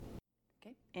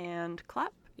And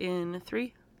clap in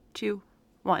 3, 2,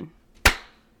 1.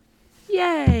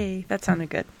 Yay! That sounded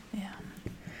good. Yeah.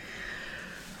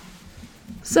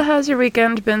 So how's your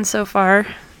weekend been so far?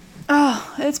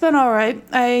 Oh, it's been all right.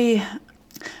 I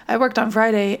worked on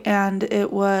Friday, and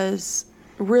it was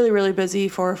really, really busy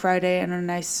for a Friday in a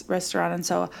nice restaurant, and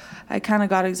so I kind of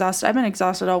got exhausted. I've been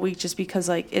exhausted all week just because,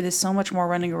 like, it is so much more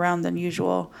running around than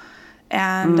usual.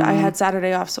 And I had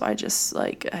Saturday off, so I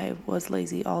was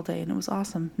lazy all day, and it was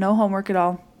awesome. No homework at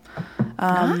all.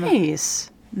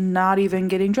 Nice. Not even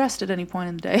getting dressed at any point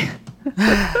in the day.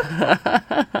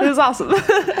 It was awesome.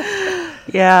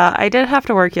 Yeah, I did have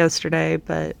to work yesterday,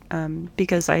 but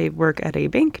because I work at a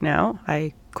bank now,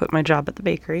 I quit my job at the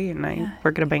bakery, and I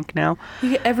work at a bank now. You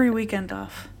get every weekend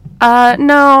off.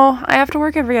 No, I have to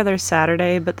work every other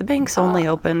Saturday, but the bank's only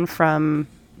open from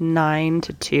 9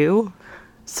 to 2.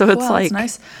 So it's That's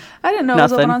nice. I didn't know it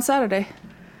was open on Saturday.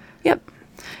 Yep.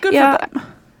 Good for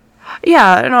them.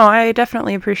 Yeah, no, I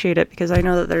definitely appreciate it because I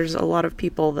know that there's a lot of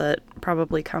people that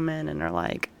probably come in and are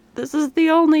like, this is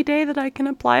the only day that I can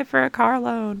apply for a car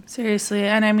loan. Seriously.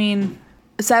 And I mean,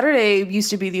 Saturday used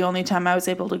to be the only time I was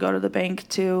able to go to the bank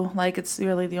too. Like, it's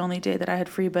really the only day that I had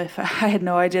free, but I had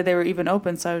no idea they were even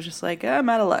open. So I was just like, I'm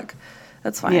out of luck.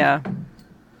 That's fine.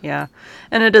 Yeah.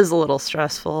 And it is a little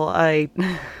stressful.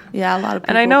 Yeah, a lot of people.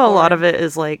 And I know a lot of it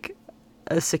is like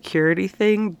a security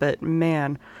thing, but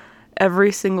man,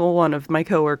 every single one of my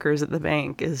coworkers at the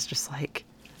bank is just like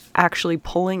actually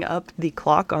pulling up the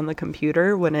clock on the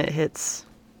computer when it hits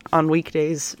on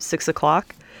weekdays 6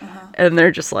 o'clock. And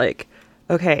they're just like,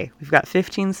 okay, we've got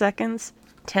 15 seconds,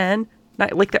 10,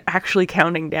 like they're actually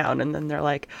counting down. And then they're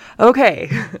like, okay,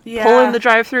 pull in the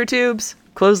drive-through tubes,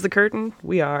 close the curtain.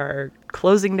 We are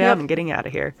closing down and getting out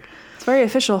of here. It's very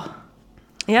official.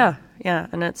 Yeah.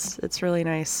 And it's really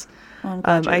nice. Well,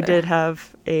 I did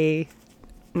have a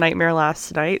nightmare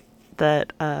last night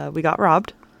that we got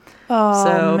robbed.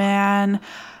 Oh, man.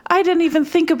 I didn't even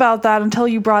think about that until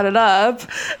you brought it up.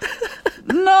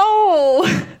 No.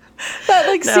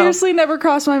 That, seriously never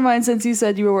crossed my mind since you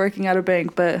said you were working at a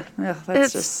bank, but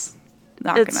that's just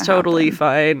not going to happen. It's totally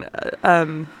fine.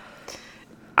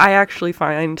 I actually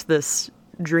find this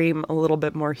dream a little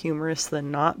bit more humorous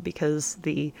than not because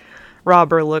the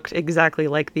robber looked exactly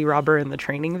like the robber in the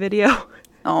training video.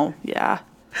 Oh, yeah.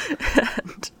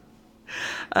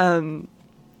 And,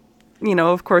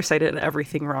 of course I did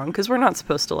everything wrong because we're not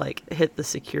supposed to hit the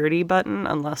security button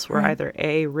unless we're either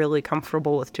A, really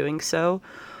comfortable with doing so,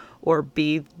 or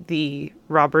B, the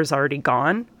robber's already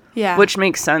gone. Yeah. Which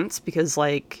makes sense because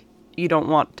you don't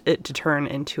want it to turn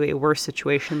into a worse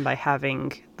situation by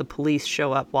having the police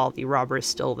show up while the robber is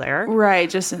still there. Right,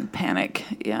 just in panic.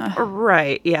 Yeah.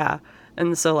 Right, yeah.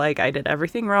 And so I did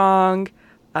everything wrong.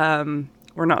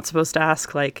 We're not supposed to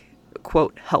ask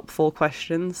quote helpful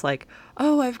questions like,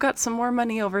 oh, I've got some more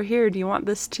money over here, do you want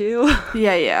this too?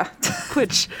 Yeah.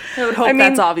 Which I would hope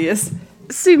that's obvious.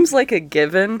 Seems like a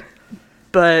given,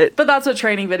 but that's what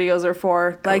training videos are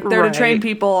for. They're to train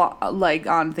people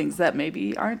on things that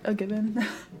maybe aren't a given.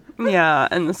 Yeah,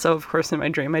 and so of course in my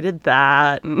dream I did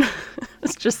that, and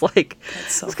it's just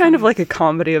it's kind of like a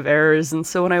comedy of errors. And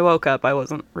so when I woke up, I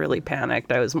wasn't really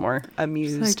panicked. I was more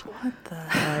amused. What the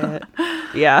hell?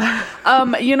 Yeah.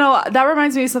 That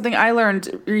reminds me of something I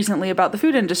learned recently about the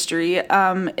food industry.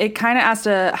 It kind of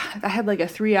I had a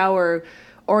 3-hour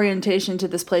orientation to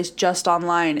this place just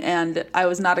online, and I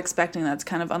was not expecting that. It's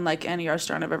kind of unlike any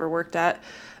restaurant I've ever worked at,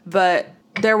 but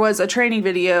there was a training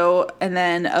video and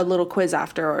then a little quiz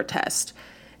after, or a test.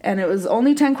 And it was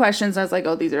only 10 questions. And I was like,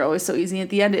 oh, these are always so easy. At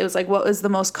the end, it was like, what was the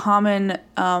most common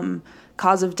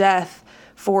cause of death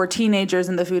for teenagers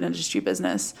in the food industry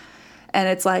business? And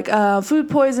it's food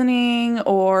poisoning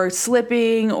or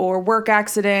slipping or work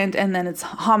accident. And then it's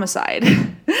homicide.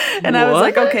 And I was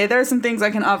like, okay, there are some things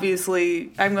I can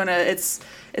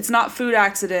it's not food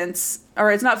accidents,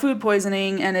 or it's not food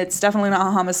poisoning, and it's definitely not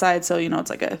a homicide. So, it's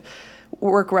like a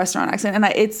work restaurant accident,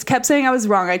 and it kept saying I was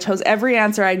wrong. I chose every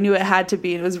answer I knew it had to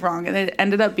be, and it was wrong, and it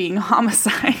ended up being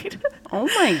homicide. Oh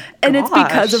my gosh. And it's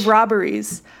because of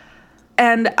robberies.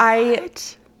 And I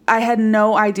had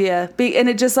no idea, and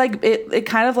it just it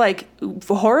kind of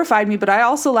horrified me, but I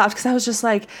also laughed because I was just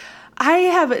like, I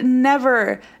have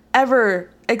never ever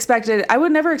expected, I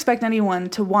would never expect anyone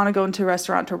to want to go into a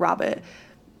restaurant to rob it.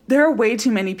 There are way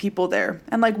too many people there,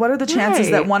 and what are the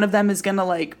chances that one of them is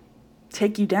gonna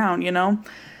take you down,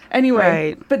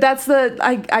 Anyway, but that's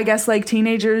I guess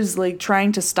teenagers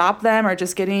trying to stop them, or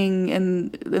just getting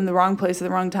in the wrong place at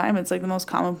the wrong time. It's the most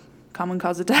common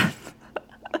cause of death.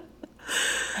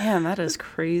 Man, that is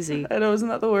crazy. I know, isn't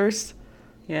that the worst?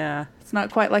 Yeah. It's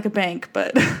not quite like a bank,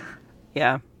 but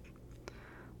yeah.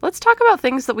 let's talk about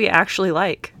things that we actually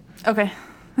like. Okay.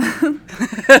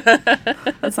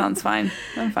 That sounds fine.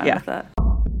 I'm fine with that.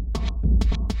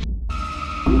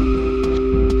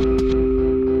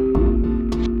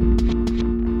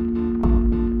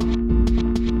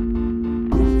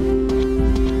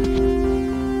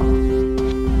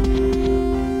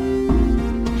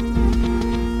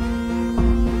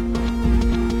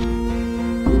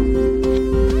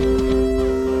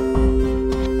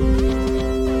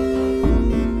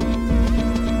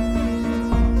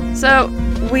 So,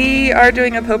 we are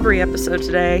doing a potpourri episode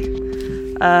today,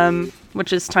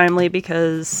 which is timely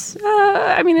because,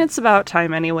 it's about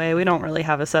time anyway. We don't really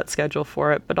have a set schedule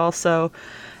for it, but also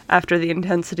after the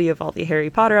intensity of all the Harry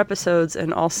Potter episodes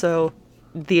and also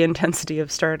the intensity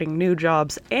of starting new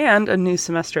jobs and a new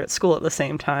semester at school at the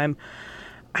same time,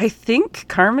 I think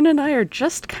Carmen and I are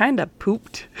just kind of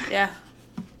pooped. Yeah,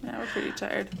 we're pretty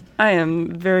tired. I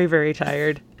am very, very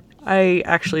tired. I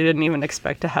actually didn't even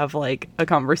expect to have, like, a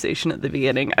conversation at the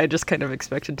beginning. I just kind of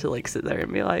expected to, like, sit there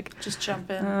and be like... Just jump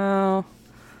in. Oh,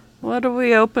 what do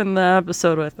we open the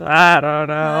episode with? I don't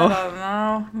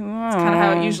know. It's kind of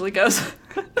how it usually goes.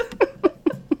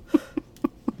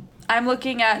 I'm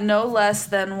looking at no less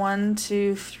than 1,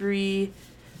 2, 3,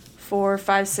 4,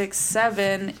 5, 6,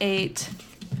 7, 8...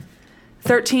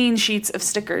 13 sheets of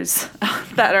stickers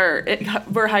that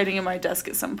were hiding in my desk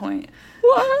at some point.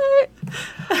 What?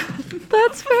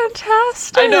 That's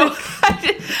fantastic. I know.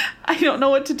 I don't know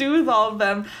what to do with all of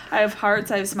them. I have hearts,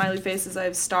 I have smiley faces, I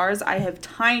have stars, I have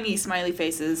tiny smiley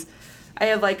faces. I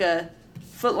have like a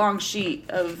foot-long sheet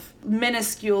of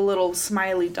minuscule little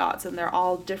smiley dots, and they're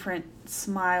all different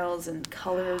smiles and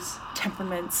colors,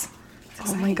 temperaments.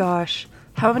 Oh my gosh.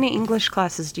 How many English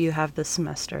classes do you have this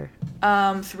semester?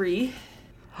 3.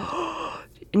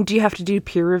 And do you have to do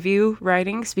peer review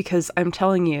writings? Because I'm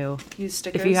telling you, Use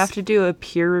stickers. if you have to do a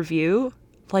peer review,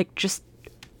 just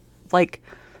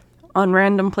on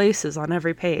random places on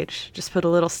every page, just put a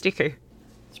little sticker.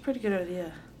 It's a pretty good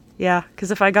idea. Yeah,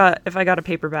 because if I got a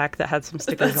paperback that had some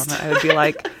stickers on it, I would be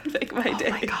like, make my day.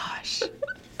 Oh my gosh,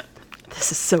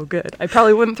 this is so good. I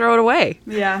probably wouldn't throw it away.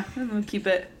 Yeah, I'm gonna keep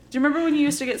it. Do you remember when you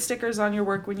used to get stickers on your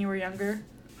work when you were younger?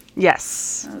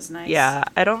 Yes. That was nice. Yeah,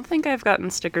 I don't think I've gotten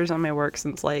stickers on my work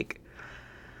since, I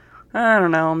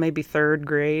don't know, maybe 3rd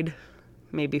grade,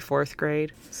 maybe 4th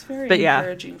grade. It's very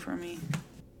encouraging for me.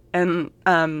 And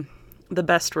the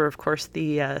best were, of course,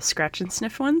 the scratch and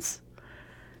sniff ones.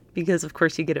 Because, of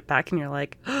course, you get it back and you're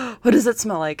like, oh, what does it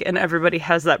smell like? And everybody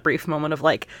has that brief moment of,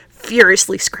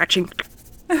 furiously scratching.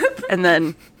 And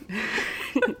then,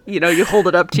 you hold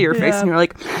it up to your face and you're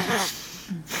like...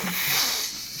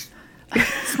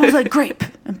 It smells like grape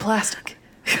and plastic.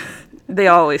 They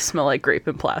always smell like grape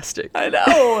and plastic. I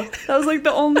know. That was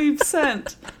the only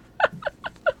scent.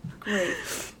 Great.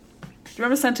 Do you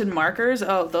remember scented markers?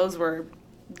 Oh, those were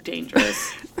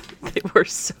dangerous. They were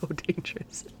so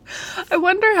dangerous. I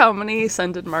wonder how many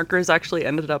scented markers actually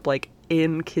ended up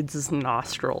in kids'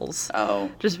 nostrils.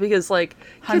 Oh. Just because Hundreds.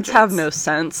 Kids have no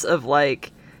sense of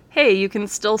hey, you can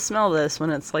still smell this when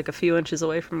it's a few inches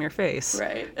away from your face.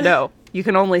 Right. No, you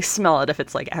can only smell it if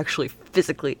it's actually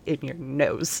physically in your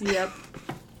nose. Yep.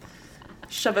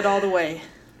 Shove it all the way.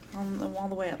 All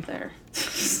the way up there.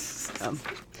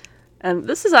 And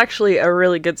this is actually a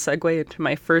really good segue into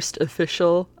my first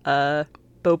official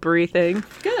potpourri thing.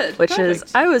 Good. Which perfect.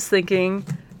 is, I was thinking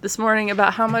this morning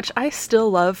about how much I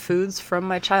still love foods from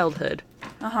my childhood.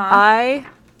 Uh-huh. I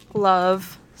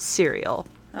love cereal.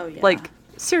 Oh, yeah.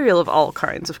 Cereal of all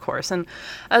kinds, of course. And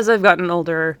as I've gotten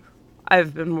older,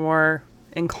 I've been more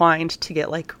inclined to get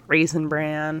Raisin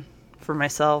Bran for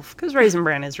myself, because Raisin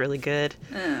Bran is really good.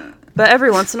 But every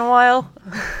once in a while,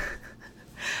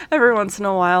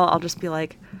 I'll just be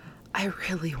like, I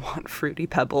really want Fruity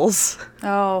Pebbles.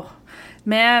 Oh,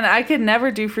 man, I could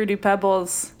never do Fruity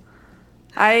Pebbles.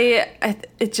 I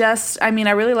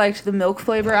really liked the milk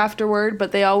flavor afterward,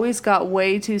 but they always got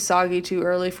way too soggy too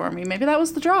early for me. Maybe that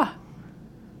was the draw.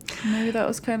 Maybe that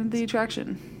was kind of the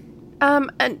attraction.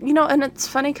 And it's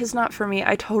funny because not for me.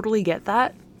 I totally get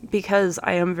that because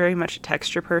I am very much a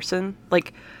texture person.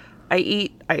 I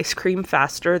eat ice cream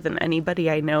faster than anybody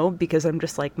I know because I'm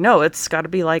just no, it's got to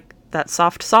be that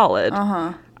soft solid.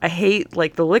 Uh-huh. I hate the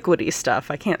liquidy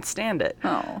stuff. I can't stand it.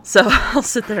 Oh. So I'll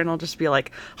sit there and I'll just be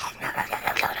like,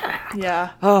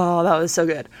 yeah. Oh, that was so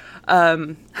good.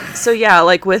 So yeah,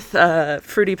 with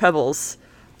Fruity Pebbles,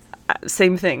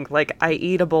 same thing. I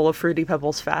eat a bowl of Fruity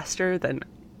Pebbles faster than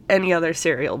any other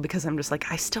cereal because I'm just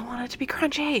I still want it to be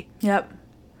crunchy. Yep.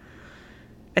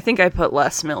 I think I put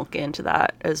less milk into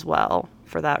that as well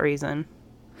for that reason.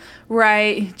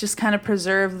 Right. Just kind of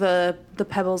preserve the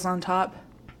pebbles on top.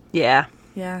 Yeah.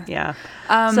 Yeah. Yeah.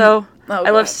 Oh, So go I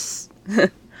love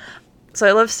ahead. so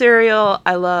I love cereal.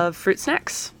 I love fruit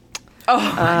snacks.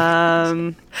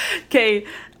 Oh, okay.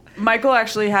 Michael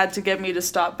actually had to get me to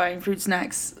stop buying fruit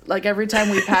snacks. Like every time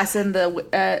we pass in the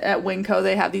at Winco,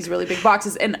 they have these really big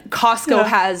boxes, and Costco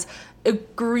has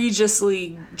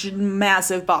egregiously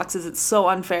massive boxes. It's so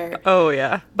unfair. Oh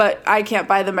yeah. But I can't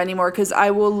buy them anymore because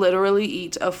I will literally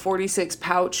eat a 46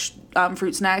 pouch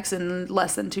fruit snacks in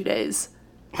less than 2 days.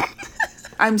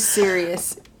 I'm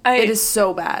serious. It is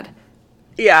so bad.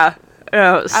 Yeah.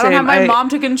 No, I don't have same. my mom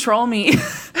to control me.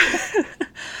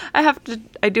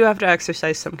 I do have to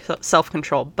exercise some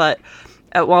self-control, but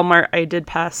at Walmart I did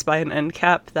pass by an end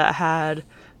cap that had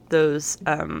those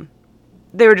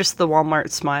they were just the Walmart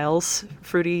Smiles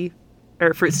fruit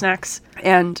snacks,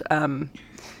 and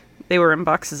they were in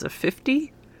boxes of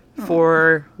 50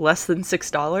 for less than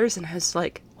 $6, and I was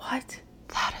like, What?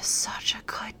 that is such a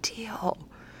good deal.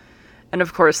 And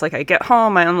of course, like, I get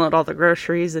home, I unload all the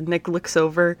groceries, and Nick looks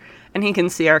over, and he can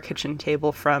see our kitchen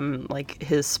table from, like,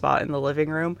 his spot in the living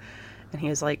room. And he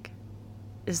was like,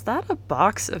 is that a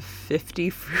box of 50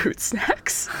 fruit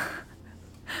snacks?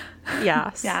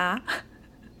 Yes. Yeah.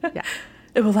 Yeah.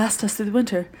 It will last us through the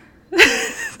winter.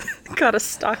 Gotta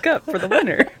stock up for the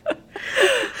winter.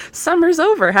 Summer's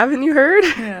over, haven't you heard?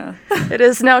 Yeah. It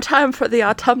is now time for the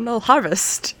autumnal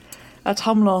harvest.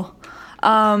 Autumnal.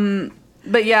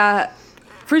 But yeah,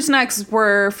 fruit snacks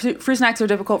are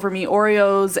difficult for me.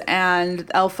 Oreos and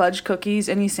Elf fudge cookies,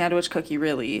 any sandwich cookie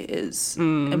really is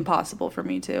impossible for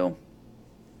me too.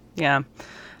 Yeah.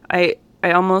 I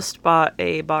almost bought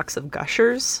a box of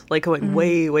Gushers, like going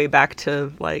way, way back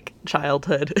to like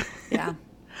childhood. Yeah.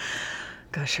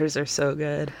 Gushers are so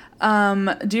good.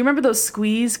 Do you remember those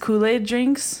squeeze Kool-Aid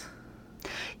drinks?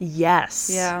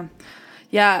 Yes. Yeah.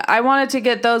 Yeah, I wanted to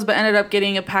get those, but ended up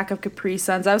getting a pack of Capri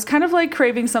Suns. I was kind of like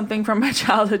craving something from my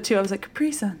childhood too. I was like,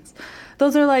 Capri Suns.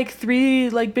 Those are like 3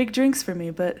 like big drinks for me,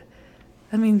 but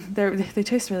I mean, they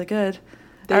taste really good.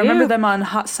 I remember them on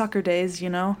hot soccer days, you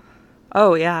know?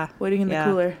 Oh, yeah. Waiting in the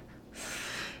cooler.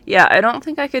 Yeah, I don't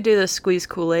think I could do the squeeze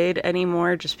Kool-Aid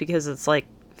anymore just because it's like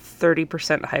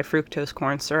 30% high fructose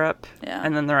corn syrup. Yeah.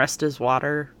 And then the rest is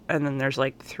water. And then there's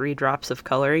like 3 drops of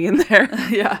coloring in there.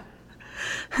 Yeah.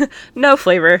 No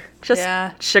flavor. Just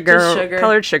sugar,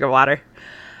 colored sugar water.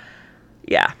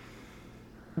 Yeah.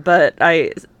 But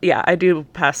I do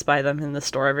pass by them in the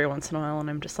store every once in a while, and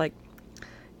I'm just like,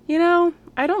 you know,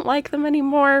 I don't like them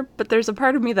anymore, but there's a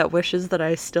part of me that wishes that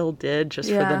I still did just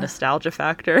for the nostalgia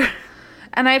factor.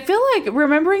 And I feel like,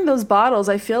 remembering those bottles,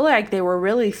 I feel like they were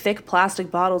really thick plastic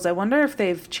bottles. I wonder if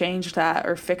they've changed that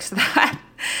or fixed that.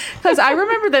 Because I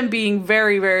remember them being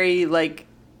very, very, like,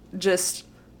 just...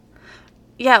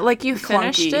 Yeah, like you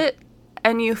clunky. Finished it,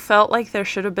 and you felt like there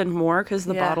should have been more because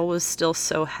the bottle was still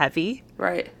so heavy.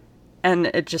 Right. And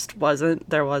it just wasn't.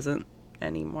 There wasn't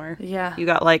anymore. Yeah. You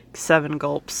got like 7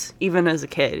 gulps. Even as a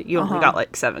kid, you only got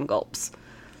like 7 gulps.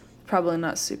 Probably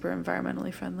not super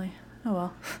environmentally friendly. Oh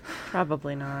well.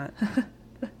 Probably not.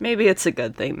 Maybe it's a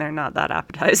good thing they're not that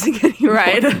appetizing anymore.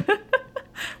 Right.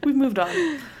 We've moved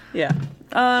on. Yeah.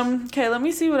 Okay, let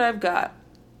me see what I've got.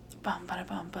 Bum, bada,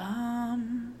 bum,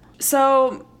 bum.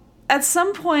 So, at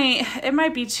some point, it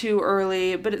might be too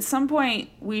early, but at some point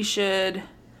we should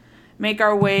make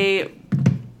our way.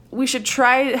 We should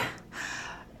try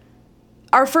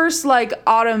our first like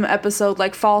autumn episode,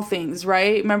 like fall things,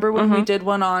 right? Remember when we did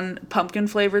one on pumpkin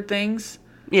flavored things?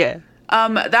 Yeah.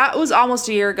 That was almost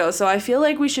a year ago, so I feel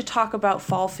like we should talk about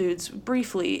fall foods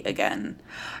briefly again.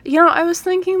 You know, I was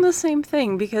thinking the same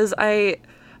thing because I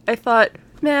thought,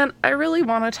 man, I really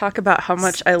want to talk about how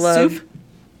much I love soup?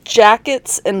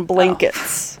 Jackets and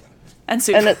blankets. And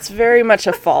soup. And it's very much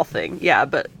a fall thing. Yeah,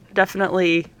 but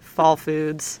definitely fall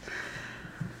foods.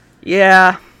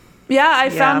 Yeah. Yeah, I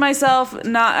found myself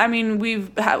not. I mean,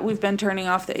 we've been turning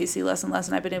off the AC less and less,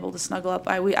 and I've been able to snuggle up.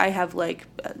 I have like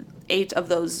 8 of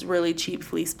those really cheap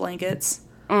fleece blankets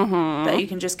that you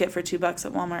can just get for $2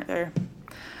 at Walmart. There.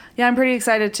 Yeah, I'm pretty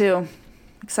excited too.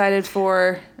 Excited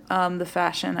for the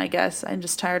fashion, I guess. I'm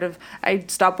just tired of. I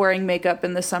stopped wearing makeup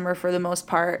in the summer for the most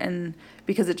part, and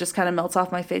because it just kind of melts off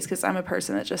my face because I'm a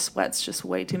person that just sweats just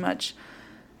way too much.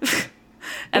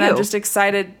 And I'm just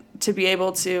excited to be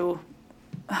able to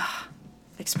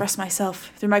express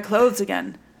myself through my clothes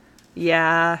again.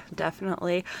 Yeah,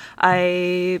 definitely.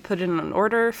 I put in an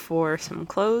order for some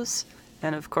clothes,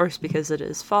 and of course, because it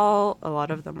is fall, a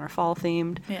lot of them are fall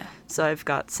themed. Yeah. So I've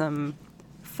got some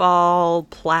fall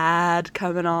plaid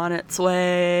coming on its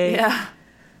way. Yeah.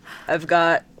 I've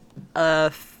got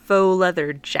a faux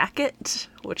leather jacket,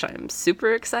 which I'm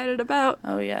super excited about.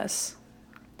 Oh, yes.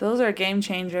 Those are a game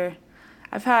changer.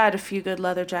 I've had a few good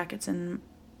leather jackets in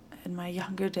my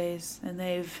younger days, and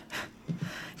they've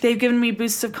given me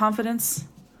boosts of confidence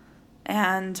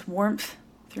and warmth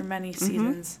through many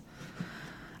seasons.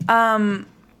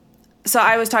 So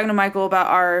I was talking to Michael about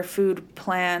our food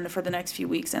plan for the next few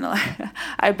weeks, and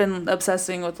I've been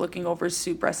obsessing with looking over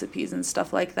soup recipes and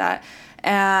stuff like that.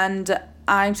 And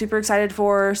I'm super excited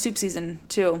for soup season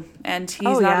too. And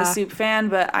he's not a soup fan,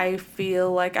 but I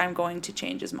feel like I'm going to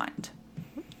change his mind.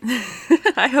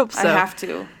 I hope so. I have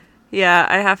to. Yeah,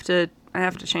 I have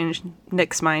to change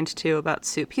Nick's mind too about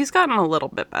soup. He's gotten a little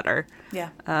bit better. Yeah.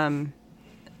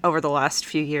 Over the last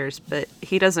few years, but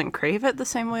he doesn't crave it the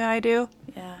same way I do.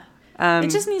 Yeah.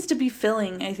 It just needs to be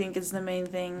filling, I think, is the main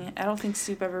thing. I don't think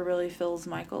soup ever really fills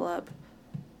Michael up.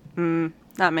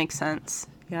 That makes sense.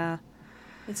 Yeah.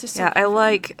 It's just I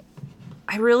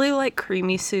really like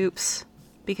creamy soups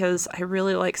because I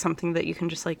really like something that you can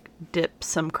just like dip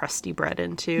some crusty bread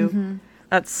into.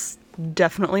 That's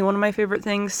definitely one of my favorite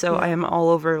things. So I am all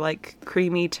over like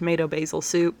creamy tomato basil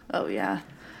soup. Oh yeah.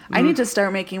 I need to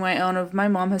start making my own. My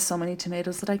mom has so many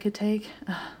tomatoes that I could take.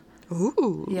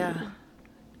 Ooh. Yeah.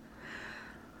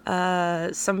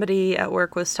 Somebody at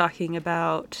work was talking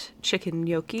about chicken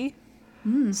gnocchi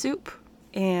soup,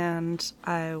 and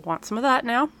I want some of that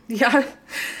now. Yeah.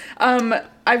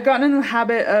 I've gotten in the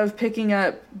habit of picking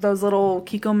up those little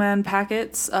Kikkoman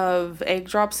packets of egg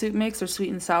drop soup mix or sweet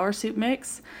and sour soup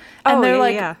mix. And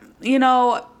they're you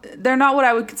know, they're not what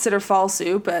I would consider fall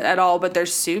soup at all, but they're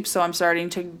soup, so I'm starting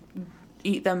to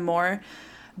eat them more.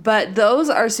 But those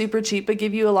are super cheap, but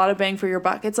give you a lot of bang for your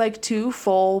buck. It's like 2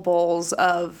 full bowls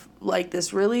of like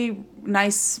this really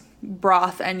nice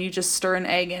broth, and you just stir an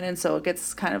egg in, and so it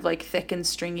gets kind of like thick and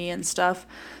stringy and stuff.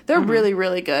 They're really,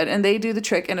 really good, and they do the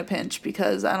trick in a pinch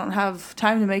because I don't have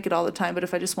time to make it all the time, but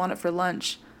if I just want it for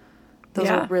lunch, those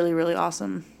are really, really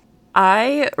awesome.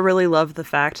 I really love the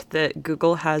fact that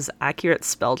Google has accurate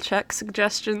spell check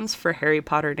suggestions for Harry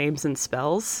Potter names and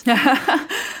spells,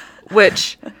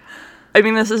 which... I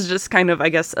mean, this is just kind of, I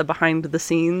guess, a behind the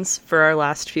scenes for our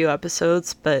last few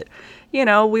episodes, but, you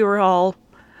know, we were all,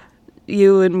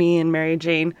 you and me and Mary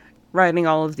Jane, writing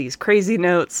all of these crazy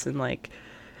notes and, like,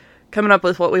 coming up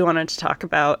with what we wanted to talk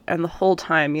about, and the whole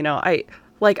time, you know, I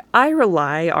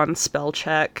rely on spell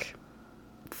check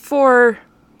for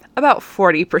about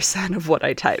 40% of what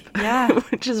I type. Yeah.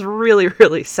 Which is really,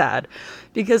 really sad,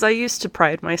 because I used to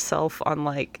pride myself on,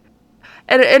 like,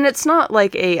 and it's not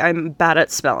like I'm bad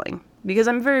at spelling, because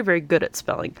I'm very, very good at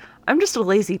spelling. I'm just a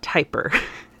lazy typer.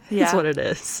 That's what it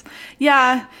is.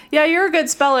 Yeah. Yeah, you're a good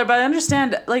speller, but I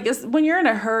understand, like, when you're in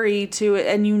a hurry to it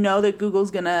and you know that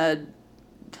Google's gonna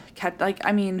catch, like,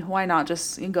 I mean, why not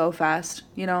just go fast,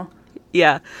 you know?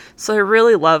 Yeah. So I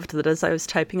really loved that as I was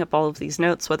typing up all of these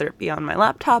notes, whether it be on my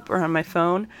laptop or on my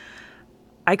phone,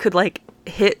 I could, like,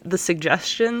 hit the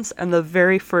suggestions, and the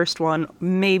very first one,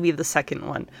 maybe the second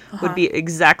one, would be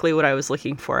exactly what I was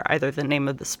looking for, either the name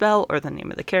of the spell or the name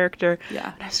of the character.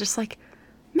 Yeah. And I was just like,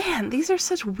 man, these are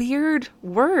such weird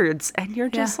words, and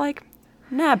you're just like,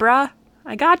 nah, brah,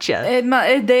 I gotcha.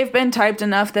 They've been typed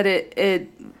enough that it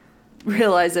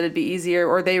realized that it'd be easier,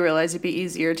 or they realized it'd be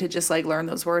easier to just, like, learn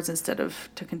those words instead of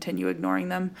to continue ignoring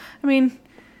them. I mean...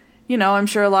 You know, I'm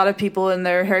sure a lot of people in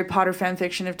their Harry Potter fan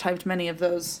fiction have typed many of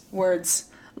those words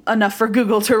enough for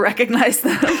Google to recognize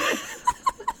them.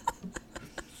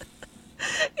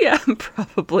 Yeah,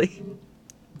 probably.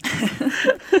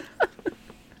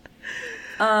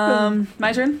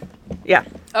 My turn? Yeah.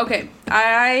 Okay.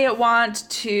 I want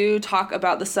to talk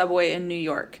about the subway in New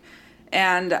York.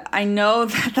 And I know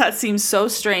that seems so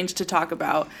strange to talk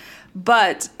about.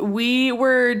 But we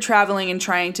were traveling and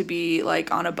trying to be, like,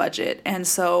 on a budget. And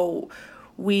so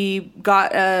we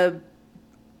got an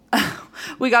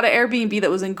Airbnb that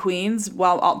was in Queens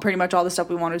while pretty much all the stuff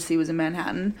we wanted to see was in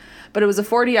Manhattan. But it was a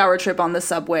 40-hour trip on the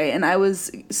subway, and I was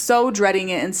so dreading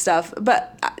it and stuff.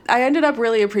 But I ended up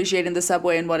really appreciating the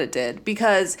subway and what it did,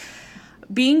 because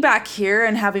being back here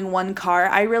and having one car,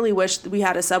 I really wish we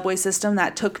had a subway system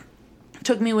that took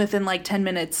me within like 10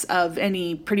 minutes of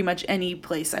pretty much any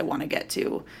place I want to get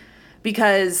to,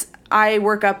 because I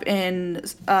work up in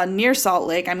near Salt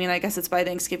Lake. I mean, I guess it's by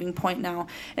Thanksgiving Point now,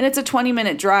 and it's a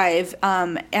 20-minute drive,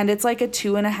 and it's like a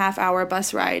 2.5-hour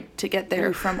bus ride to get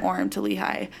there from Orem to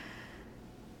Lehigh.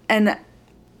 And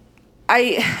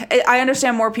I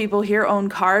understand more people here own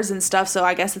cars and stuff, so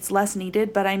I guess it's less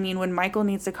needed. But I mean, when Michael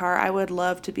needs a car, I would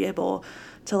love to be able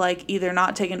to, like, either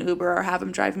not take an Uber or have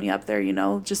him drive me up there, you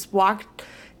know, just walk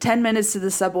 10 minutes to the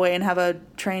subway and have a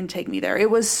train take me there. It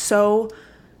was so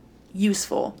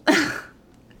useful.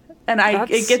 And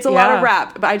it gets a lot of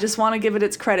rap, but I just want to give it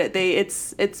its credit.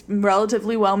 It's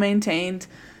relatively well maintained.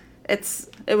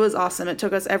 It was awesome. It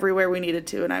took us everywhere we needed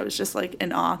to, and I was just like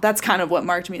in awe. That's kind of what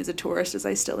marked me as a tourist, is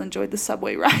I still enjoyed the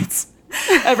subway rides.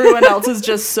 Everyone else is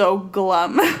just so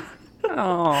glum.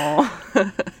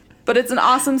 Oh. But it's an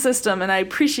awesome system, and I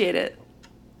appreciate it.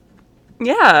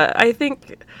 Yeah, I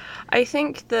think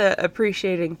the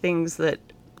appreciating things that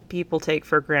people take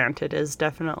for granted is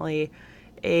definitely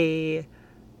a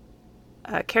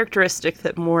characteristic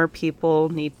that more people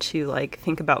need to like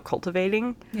think about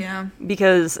cultivating. Yeah.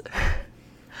 Because,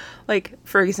 like,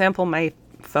 for example, my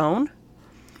phone.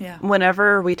 Yeah.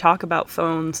 Whenever we talk about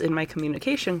phones in my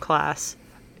communication class,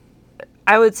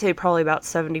 I would say probably about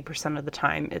 70% of the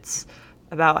time it's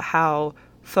about how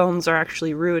phones are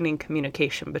actually ruining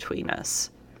communication between us.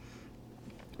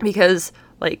 Because,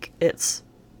 like, it's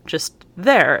just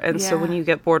there. And so when you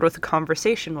get bored with a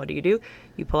conversation, what do?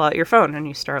 You pull out your phone and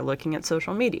you start looking at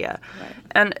social media. Right.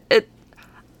 And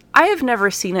I have never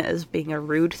seen it as being a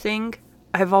rude thing.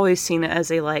 I've always seen it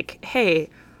as a, like, hey,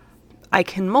 I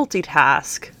can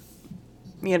multitask.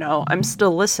 You know, I'm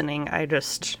still listening. I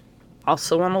just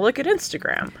also want to look at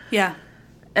Instagram. Yeah.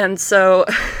 And so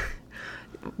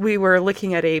we were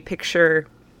looking at a picture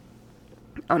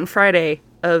on Friday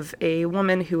of a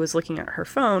woman who was looking at her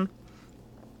phone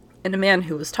and a man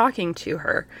who was talking to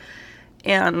her.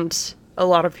 And a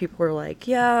lot of people were like,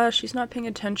 yeah, she's not paying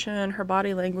attention. Her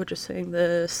body language is saying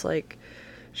this. Like,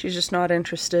 she's just not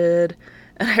interested.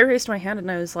 And I raised my hand and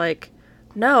I was like,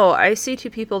 no, I see two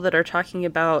people that are talking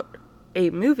about a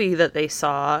movie that they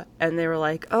saw. And they were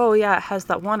like, oh, yeah, it has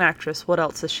that one actress. What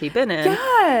else has she been in?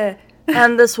 Yeah.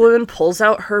 And this woman pulls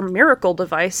out her Miracle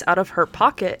device out of her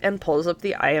pocket and pulls up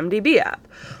the IMDb app.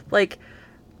 Like,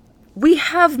 we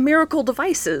have Miracle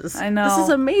devices. I know. This is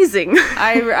amazing.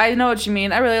 I know what you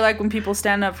mean. I really like when people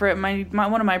stand up for it. My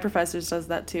one of my professors does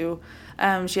that too.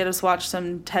 She had us watch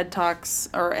some TED Talks,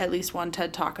 or at least one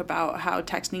TED Talk, about how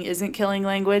texting isn't killing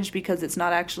language, because it's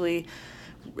not actually,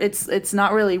 it's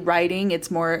not really writing. It's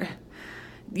more,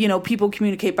 you know, people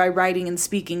communicate by writing and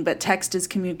speaking, but text is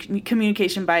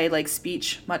communication by, like,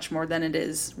 speech much more than it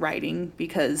is writing,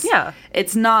 because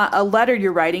it's not a letter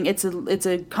you're writing, it's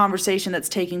a conversation that's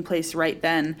taking place right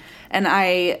then. And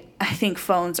I think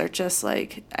phones are just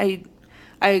like, I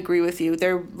agree with you.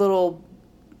 They're little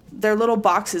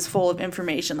boxes full of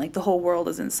information. Like, the whole world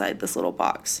is inside this little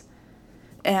box.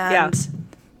 And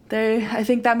I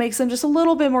think that makes them just a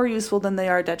little bit more useful than they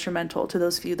are detrimental to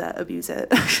those few that abuse it.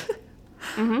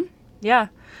 Mm-hmm. Yeah.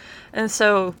 And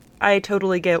so I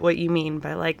totally get what you mean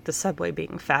by, like, the subway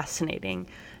being fascinating.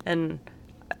 And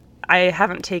I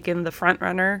haven't taken the front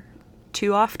runner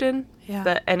too often. Yeah.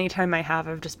 But anytime I have,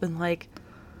 I've just been like,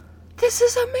 this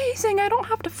is amazing. I don't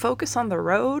have to focus on the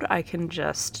road. I can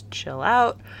just chill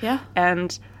out. Yeah.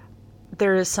 And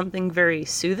there is something very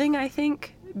soothing, I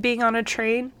think, being on a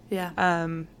train. Yeah.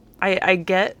 I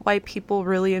get why people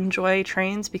really enjoy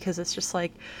trains, because it's just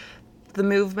like, the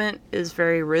movement is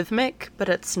very rhythmic, but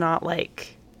it's not,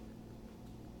 like,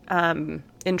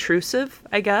 intrusive,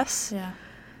 I guess. Yeah.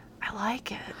 I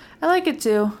like it. I like it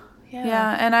too.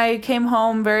 Yeah. And I came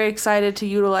home very excited to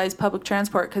utilize public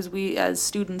transport, because we, as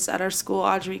students at our school,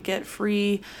 Audrey, get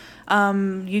free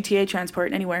UTA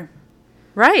transport anywhere.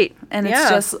 Right. And it's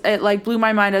just, it, like, blew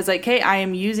my mind. I was like, hey, I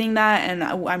am using that, and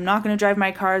I'm not going to drive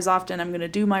my car as often. I'm going to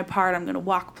do my part. I'm going to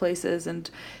walk places,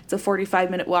 and it's a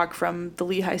 45-minute walk from the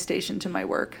Lehigh station to my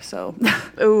work. So,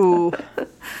 ooh.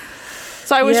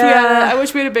 So I wish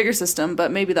we had a bigger system,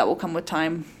 but maybe that will come with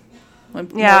time, when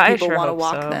more people want to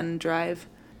walk than drive.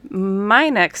 My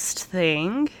next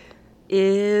thing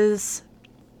is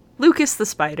Lucas the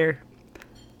Spider.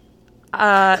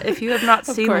 If you have not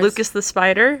seen Lucas the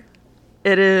Spider,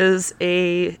 it is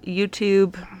a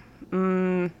YouTube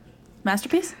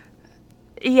masterpiece?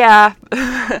 Yeah.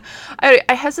 I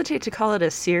hesitate to call it a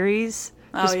series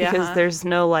just because there's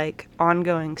no, like,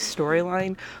 ongoing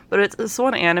storyline, but it's this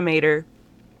one animator.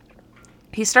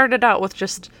 He started out with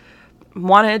just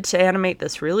wanted to animate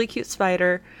this really cute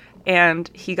spider, and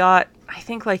he got, I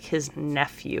think, like, his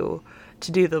nephew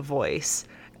to do the voice.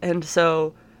 And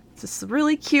so it's this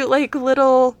really cute, like,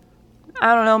 little,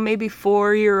 I don't know, maybe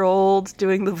 4-year-old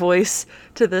doing the voice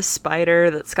to this spider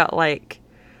that's got, like,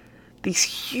 these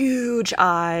huge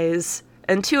eyes,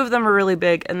 and 2 of them are really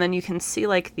big, and then you can see,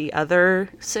 like, the other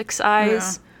 6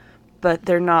 eyes, but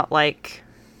they're not, like,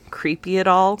 creepy at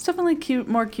all. It's definitely cute,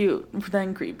 more cute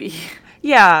than creepy.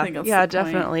 Yeah,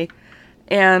 definitely.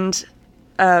 And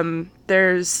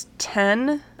there's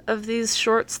 10 of these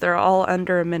shorts. They're all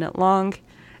under a minute long,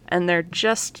 and they're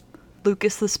just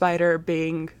Lucas the Spider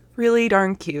being really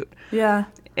darn cute. Yeah.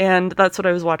 And that's what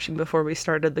I was watching before we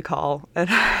started the call. And,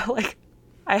 like,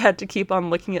 I had to keep on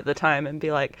looking at the time and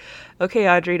be like, okay,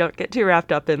 Audrey, don't get too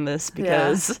wrapped up in this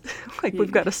because like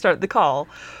we've got to start the call.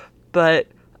 But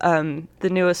the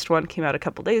newest one came out a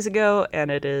couple days ago,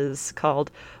 and it is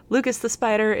called Lucas the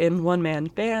Spider in One Man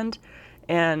Band.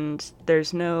 And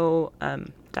there's no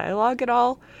dialogue at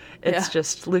all. It's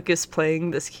just Lucas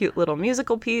playing this cute little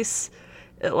musical piece.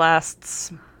 It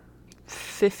lasts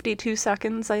 52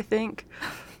 seconds, I think.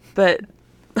 But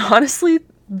honestly,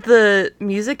 the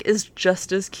music is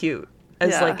just as cute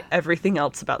as like everything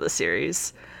else about the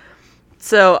series.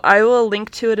 So I will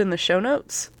link to it in the show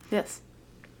notes. Yes,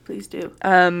 please do.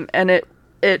 And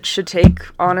it should take,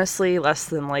 honestly, less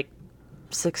than like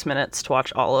 6 minutes to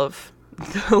watch all of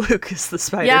the Lucas the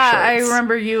Spider shorts. I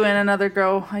remember you and another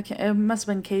girl, it must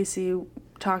have been Casey,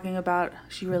 talking about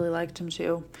she really liked him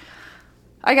too.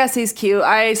 I guess he's cute.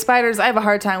 I have a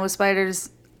hard time with spiders.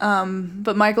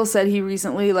 But Michael said he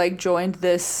recently like joined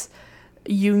this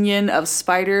union of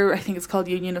spider, I think it's called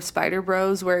Union of Spider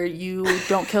Bros, where you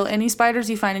don't kill any spiders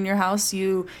you find in your house.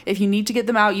 If you need to get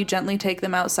them out, you gently take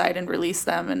them outside and release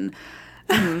them.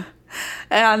 And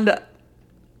and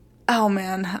oh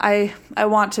man, I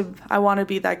want to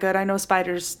be that good. I know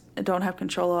spiders don't have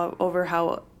control over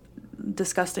how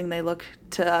disgusting they look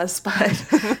to us,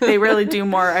 but they really do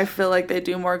more. I feel like they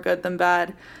do more good than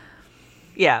bad.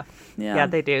 Yeah,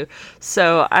 they do.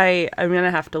 So I'm going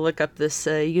to have to look up this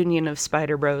Union of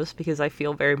Spider Bros because I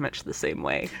feel very much the same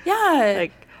way. Yeah.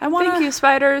 Like, thank you,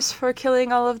 spiders, for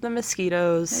killing all of the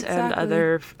mosquitoes and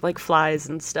other, like, flies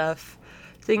and stuff.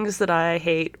 Things that I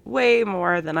hate way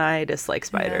more than I dislike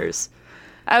spiders. Yeah.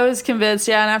 I was convinced,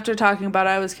 and after talking about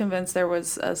it, I was convinced there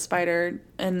was a spider,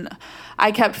 and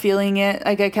I kept feeling it.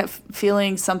 Like, I kept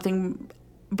feeling something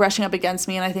brushing up against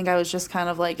me, and I think I was just kind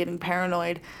of, like, getting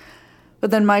paranoid.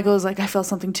 But then Michael was like, I felt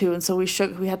something too, and so we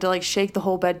had to, like, shake the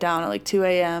whole bed down at, like, 2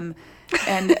 a.m.,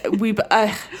 and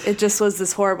it just was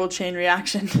this horrible chain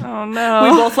reaction. Oh, no. We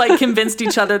both, like, convinced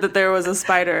each other that there was a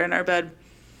spider in our bed.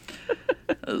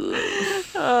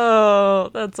 Oh,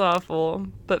 that's awful,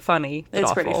 but funny.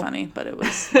 It's awful. Pretty funny, but it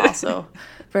was also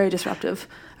very disruptive.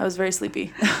 I was very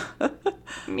sleepy.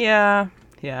 Yeah.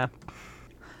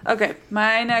 Okay,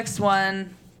 my next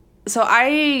one. So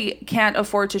I can't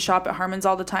afford to shop at Harmon's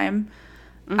all the time.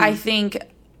 Mm-hmm. I think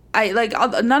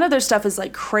none of their stuff is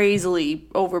like crazily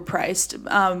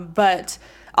overpriced, but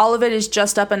all of it is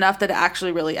just up enough that it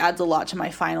actually really adds a lot to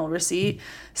my final receipt.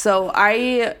 So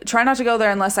I try not to go there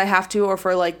unless I have to, or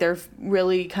for like their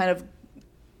really kind of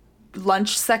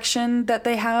lunch section that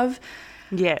they have.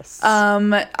 Yes.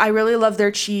 I really love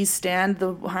their cheese stand.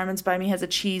 The Harmon's by Me has a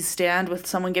cheese stand with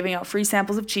someone giving out free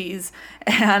samples of cheese,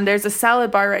 and there's a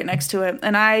salad bar right next to it.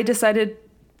 And I decided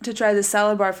to try the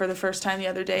salad bar for the first time the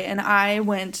other day, and I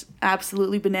went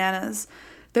absolutely bananas.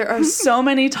 There are so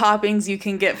many toppings you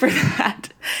can get for that.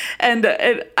 And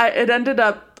it ended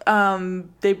up,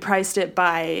 they priced it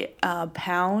by a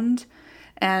pound.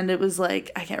 And it was like,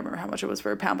 I can't remember how much it was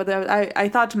for a pound. But I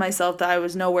thought to myself that I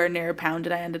was nowhere near a pound.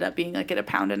 And I ended up being like at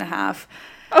 £1.50.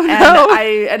 Oh, and no.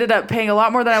 I ended up paying a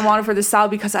lot more than I wanted for the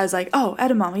salad because I was like, oh,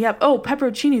 edamame, yep. Oh,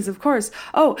 pepperoncinis, of course.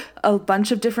 Oh, a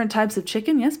bunch of different types of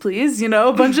chicken. Yes, please.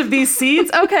 A bunch of these seeds.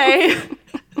 Okay.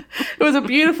 It was a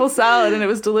beautiful salad and it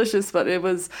was delicious, but it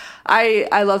was,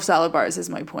 I love salad bars is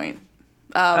my point.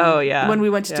 Yeah. When we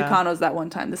went to Tucano's that one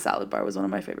time, the salad bar was one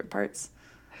of my favorite parts.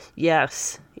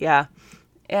 Yes. Yeah.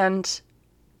 And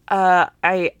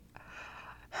I'm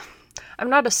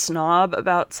not a snob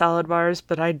about salad bars,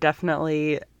 but I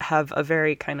definitely have a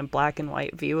very kind of black and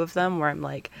white view of them where I'm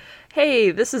like,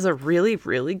 hey, this is a really,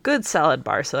 really good salad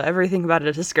bar, so everything about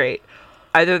it is great.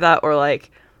 Either that or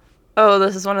like, oh,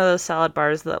 this is one of those salad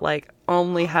bars that like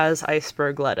only has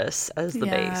iceberg lettuce as the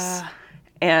base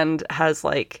and has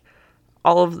like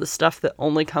all of the stuff that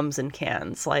only comes in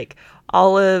cans, like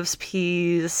olives,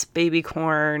 peas, baby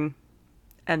corn,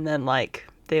 and then like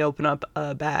they open up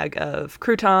a bag of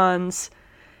croutons,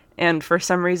 and for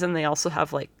some reason they also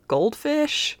have like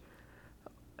goldfish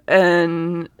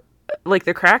and like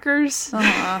the crackers.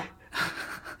 Uh-huh.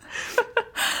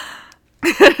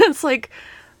 It's like,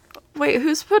 wait,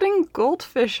 who's putting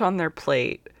goldfish on their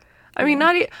plate? I mean,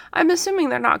 I'm assuming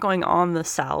they're not going on the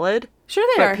salad. Sure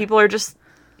they are. People are just,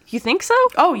 you think so?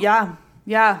 Oh yeah.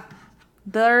 Yeah.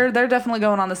 They're definitely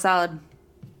going on the salad.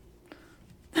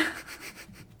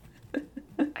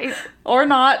 Or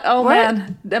not. Oh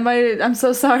what? Man. I'm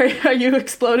so sorry. Are you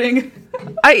exploding?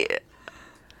 I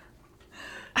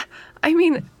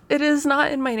mean, it is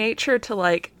not in my nature to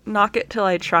like knock it till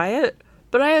I try it,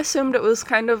 but I assumed it was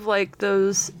kind of like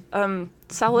those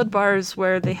salad bars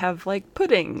where they have like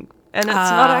pudding and it's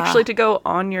not actually to go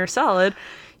on your salad.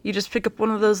 you just pick up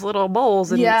one of those little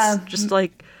bowls, and Yeah. it's just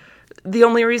like, the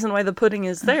only reason why the pudding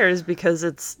is there is because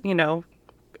it's,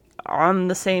 on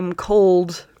the same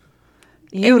cold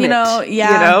unit,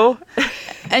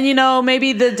 And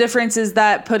maybe the difference is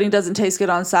that pudding doesn't taste good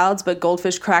on salads, but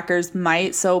goldfish crackers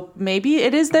might. So maybe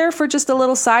it is there for just a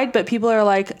little side, but people are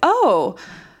like, oh,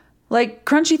 like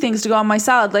crunchy things to go on my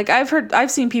salad. Like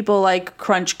I've seen people like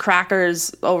crunch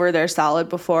crackers over their salad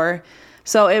before.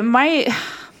 So it might,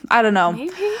 I don't know.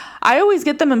 Maybe. I always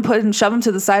get them and shove them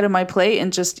to the side of my plate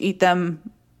and just eat them,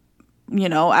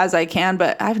 as I can.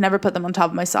 But I've never put them on top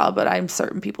of my salad, but I'm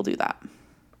certain people do that.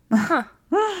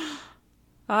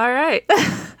 All right.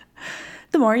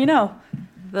 The more you know.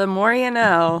 The more you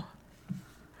know.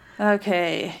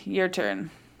 Okay, your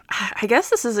turn. I guess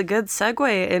this is a good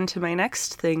segue into my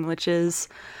next thing, which is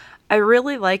I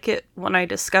really like it when I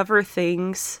discover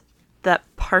things that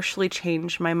partially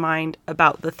change my mind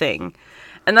about the thing.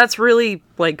 And that's really,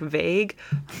 vague,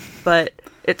 but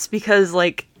it's because,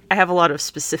 I have a lot of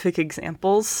specific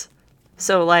examples.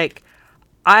 So,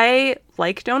 I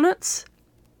like donuts,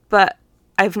 but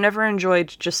I've never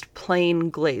enjoyed just plain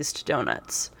glazed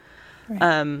donuts.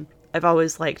 Right. I've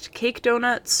always liked cake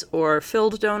donuts or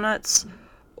filled donuts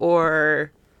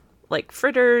or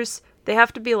fritters. They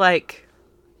have to be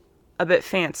a bit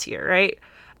fancier, right?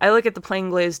 I look at the plain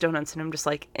glazed donuts and I'm just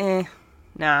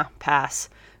nah, pass.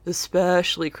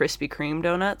 Especially Krispy Kreme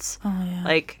donuts. Oh,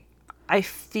 yeah. I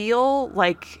feel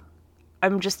like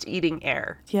I'm just eating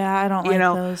air. Yeah, I don't like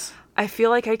those. I feel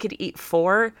like I could eat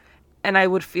 4 and I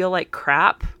would feel like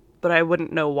crap, but I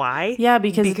wouldn't know why. Yeah,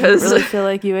 because it didn't really feel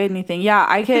like you ate anything. Yeah,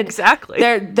 I could. Exactly.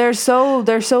 They're so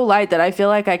light that I feel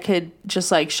like I could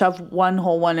just shove one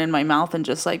whole one in my mouth and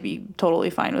just be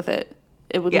totally fine with it.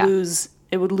 It would lose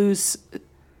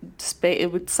space.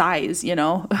 It would size,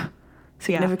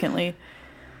 significantly. Yeah.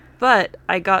 But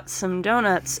I got some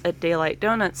donuts at Daylight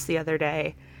Donuts the other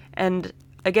day, and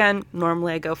again,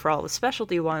 normally I go for all the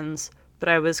specialty ones, but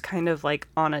I was kind of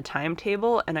on a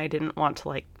timetable and I didn't want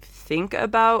to think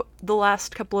about the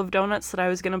last couple of donuts that I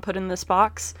was going to put in this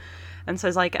box. And so I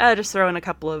was just throw in a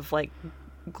couple of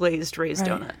glazed raised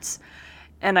donuts.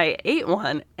 And I ate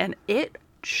one and it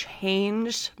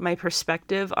changed my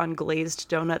perspective on glazed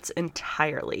donuts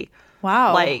entirely.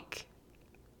 Wow.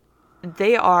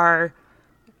 They are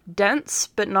dense,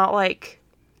 but not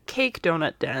cake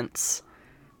donut dense.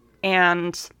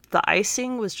 And the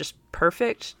icing was just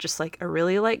perfect, just a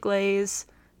really light glaze,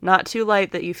 not too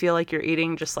light that you feel like you're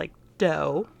eating just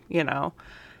dough,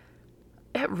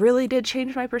 It really did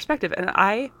change my perspective, and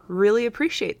I really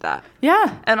appreciate that.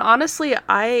 Yeah. And honestly,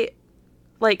 I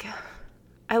like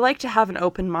to have an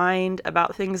open mind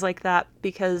about things like that,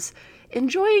 because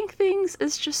enjoying things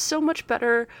is just so much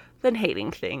better than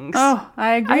hating things. Oh,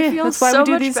 I agree. I feel that's why so we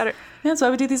do much these, better. Yeah, that's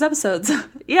why we do these episodes.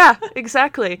 Yeah,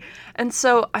 exactly. And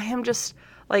so I am just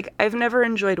I've never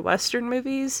enjoyed Western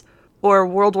movies or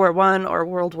World War I or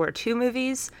World War II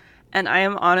movies, and I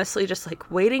am honestly just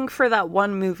waiting for that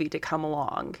one movie to come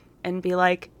along and be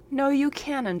no, you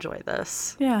can enjoy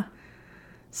this. Yeah.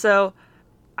 So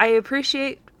I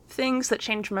appreciate things that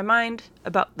change my mind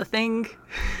about the thing.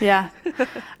 Yeah.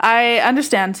 I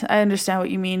understand what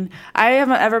you mean. I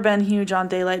haven't ever been huge on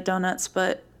Daylight Donuts,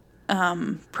 but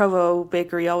Provo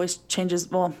Bakery always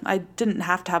changes. Well, I didn't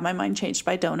have to have my mind changed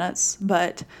by donuts,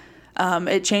 but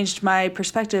it changed my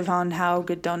perspective on how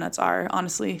good donuts are.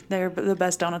 Honestly, they're the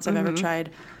best donuts I've ever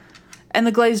tried. And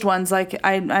the glazed ones,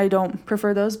 I don't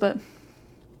prefer those, but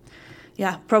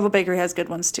yeah, Provo Bakery has good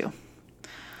ones too.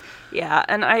 Yeah,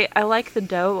 and I like the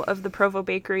dough of the Provo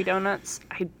Bakery donuts.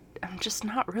 I'm just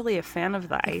not really a fan of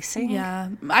the icing. Yeah,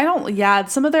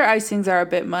 some of their icings are a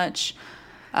bit much.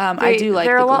 I do like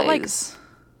the glaze.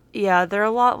 They're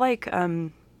a lot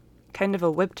kind of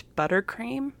a whipped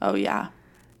buttercream. Oh, yeah.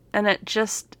 And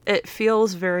it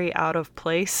feels very out of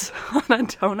place on a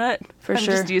donut. For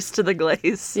sure. I'm just used to the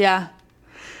glaze. Yeah.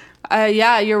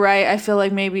 Yeah, you're right. I feel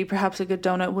like maybe perhaps a good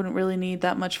donut wouldn't really need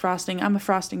that much frosting. I'm a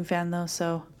frosting fan, though,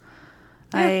 so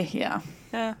Yeah,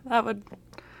 that would...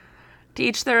 To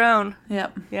each their own.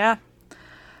 Yep. Yeah.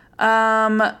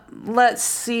 Let's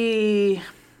see...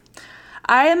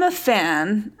 I am a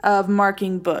fan of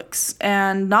marking books,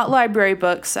 and not library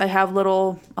books. I have a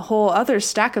whole other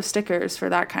stack of stickers for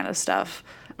that kind of stuff.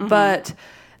 Mm-hmm. But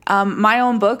my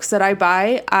own books that I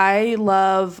buy, I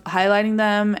love highlighting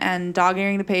them and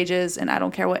dog-earing the pages, and I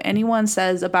don't care what anyone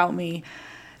says about me,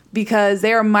 because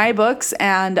they are my books,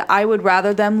 and I would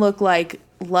rather them look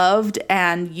loved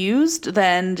and used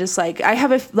than just I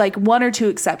have one or two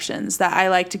exceptions that I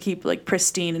like to keep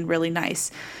pristine and really nice,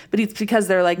 but it's because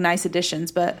they're nice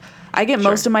additions. But I get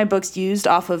most of my books used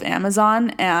off of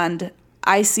Amazon, and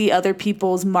I see other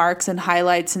people's marks and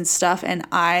highlights and stuff, and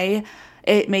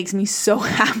it makes me so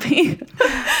happy.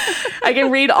 I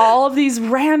can read all of these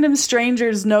random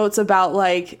strangers' notes about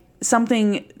like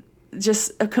something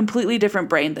just a completely different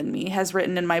brain than me has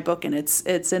written in my book, and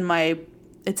it's in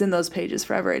those pages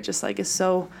forever. It just like is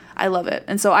so, I love it.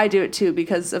 And so I do it too,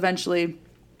 because eventually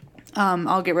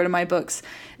I'll get rid of my books,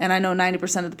 and I know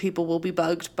 90% of the people will be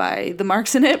bugged by the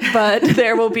marks in it, but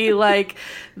there will be like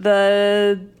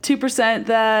the 2%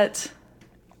 that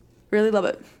really love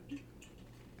it.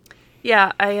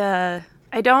 Yeah,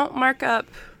 I don't mark up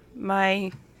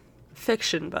my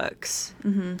fiction books,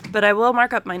 but I will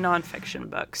mark up my nonfiction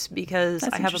books, because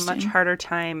I have a much harder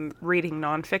time reading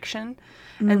nonfiction,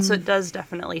 and so it does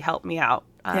definitely help me out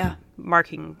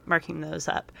marking those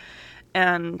up.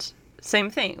 And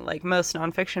same thing, like most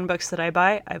nonfiction books that I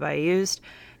buy used,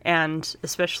 and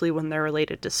especially when they're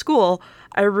related to school,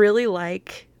 I really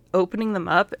like opening them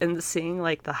up and seeing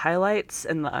like the highlights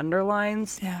and the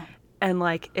underlines. Yeah. And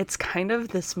like it's kind of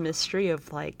this mystery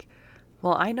of like,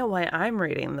 well, I know why I'm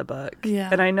reading the book. Yeah.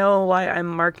 And I know why I'm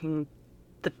marking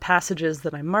the passages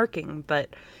that I'm marking, but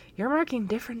you're marking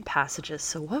different passages.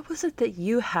 So what was it that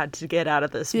you had to get out of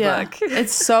this book?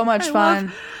 It's so much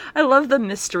fun. I love the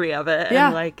mystery of it. Yeah.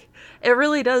 And like, it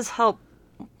really does help,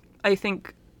 I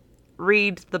think,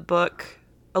 read the book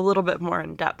a little bit more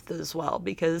in depth as well,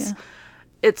 because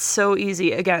it's so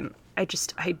easy. Again, I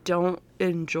don't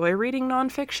enjoy reading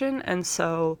nonfiction. And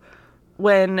so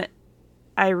when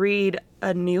I read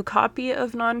a new copy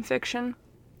of nonfiction,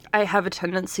 I have a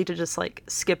tendency to just like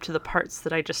skip to the parts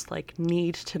that I just like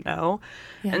need to know.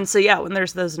 Yeah. And so, when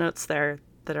there's those notes there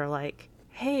that are like,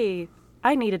 hey,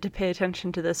 I needed to pay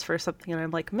attention to this for something. And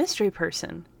I'm like, mystery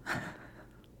person,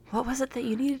 what was it that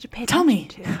you needed to pay attention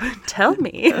to? Tell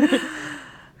me.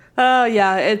 Oh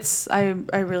yeah,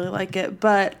 I really like it.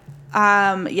 But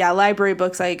library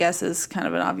books, I guess, is kind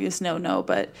of an obvious no,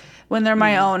 but when they're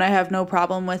my own, I have no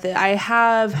problem with it.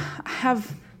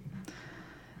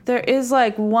 There is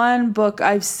like one book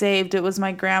I've saved. It was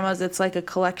my grandma's. It's like a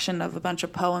collection of a bunch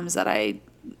of poems that I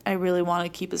really want to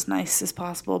keep as nice as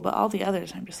possible. But all the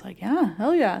others, I'm just like, yeah,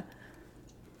 hell yeah.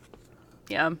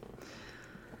 Yeah.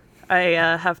 I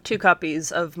have 2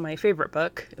 copies of my favorite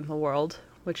book in the world,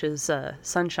 which is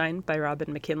Sunshine by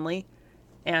Robin McKinley.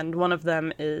 And one of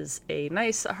them is a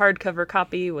nice hardcover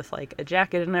copy with like a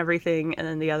jacket and everything. And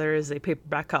then the other is a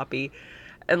paperback copy.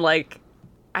 And like,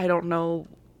 I don't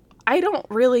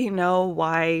really know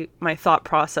why my thought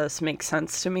process makes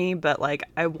sense to me, but like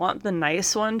I want the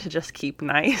nice one to just keep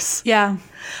nice. Yeah.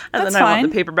 And then I want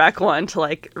the paperback one to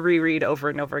like reread over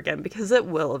and over again, because it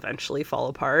will eventually fall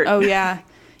apart. Oh yeah.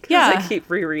 Yeah. I keep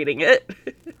rereading it.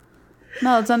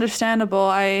 No, it's understandable.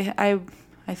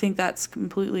 I think that's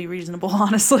completely reasonable,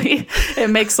 honestly. It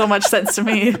makes so much sense to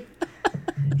me.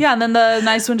 Yeah, and then the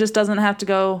nice one just doesn't have to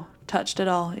go touched at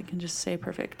all. It can just stay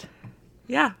perfect.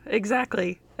 Yeah,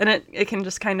 exactly. And it can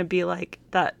just kind of be like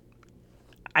that.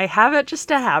 I have it just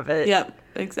to have it. Yep,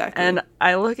 exactly. And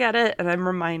I look at it and I'm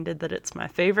reminded that it's my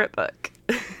favorite book.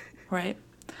 Right.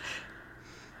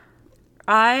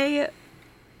 I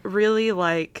really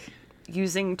like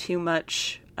using too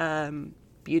much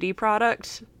beauty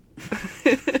product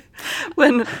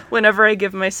whenever I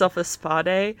give myself a spa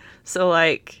day. So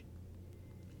like,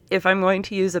 if I'm going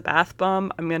to use a bath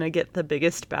bomb, I'm going to get the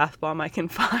biggest bath bomb I can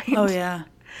find. Oh, yeah.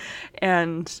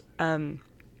 And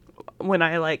when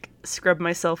I, like, scrub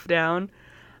myself down,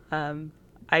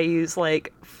 I use,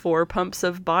 like, 4 pumps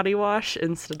of body wash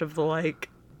instead of the, like,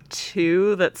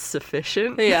 2 that's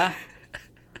sufficient. Yeah.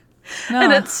 No.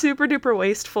 And it's super duper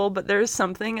wasteful, but there's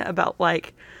something about,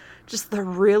 like, just the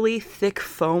really thick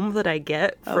foam that I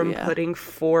get from putting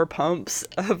 4 pumps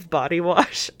of body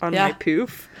wash on my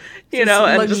poof, you know,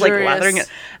 and just like lathering it.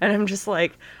 And I'm just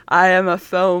like, I am a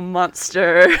foam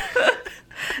monster.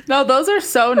 No, those are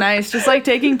so nice. Just like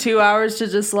taking 2 hours to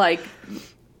just like,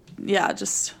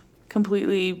 just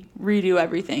completely redo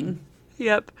everything.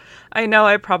 Yep. I know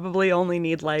I probably only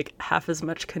need like half as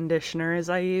much conditioner as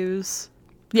I use.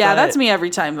 Yeah, that's me every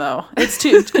time though.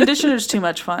 Conditioner's too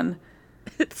much fun.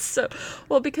 It's so,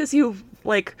 well, because you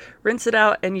like rinse it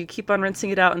out and you keep on rinsing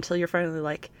it out until you're finally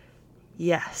like,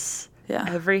 yes,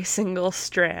 every single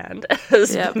strand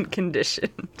has been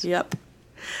conditioned. Yep.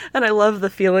 And I love the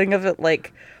feeling of it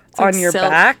like on your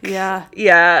back. Yeah.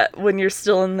 Yeah, when you're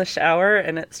still in the shower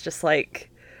and it's just like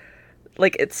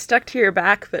it's stuck to your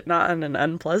back, but not in an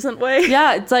unpleasant way.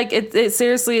 Yeah, it's like, it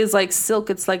seriously is like silk.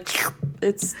 It's like,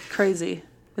 it's crazy.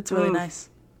 It's really nice.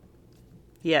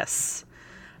 Yes.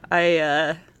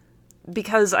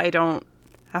 Because I don't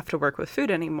have to work with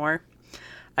food anymore,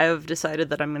 I've decided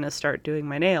that I'm going to start doing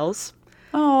my nails.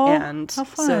 Oh, And how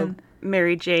so fun.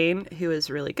 Mary Jane, who is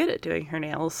really good at doing her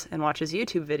nails and watches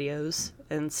YouTube videos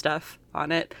and stuff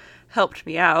on it, helped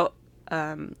me out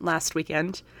last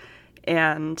weekend.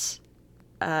 And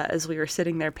as we were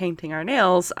sitting there painting our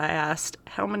nails, I asked,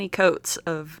 how many coats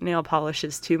of nail polish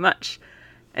is too much?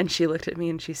 And she looked at me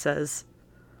and she says,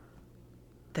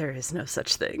 there is no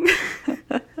such thing.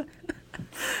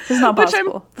 It's not Which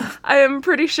possible. I am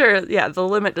pretty sure, yeah, the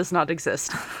limit does not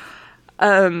exist.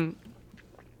 I'm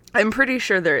pretty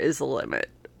sure there is a limit.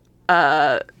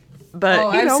 But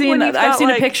I've when you've got, seen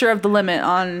a like, picture of the limit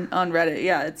on Reddit.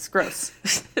 Yeah, it's gross.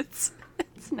 it's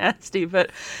nasty,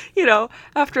 but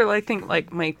after I think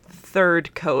like my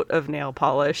third coat of nail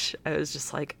polish, I was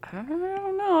just like, I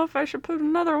don't know if I should put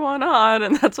another one on,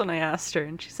 and that's when I asked her,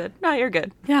 and she said, no, you're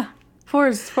good. Yeah, four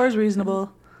is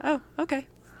reasonable. Oh, okay,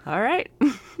 all right.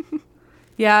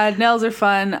 Yeah, nails are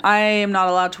fun. I am not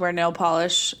allowed to wear nail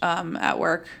polish at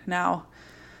work now.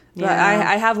 But Yeah.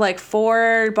 I have like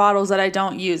 4 bottles that I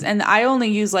don't use. And I only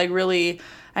use I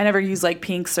never use like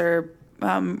pinks or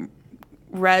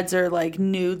reds or like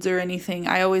nudes or anything.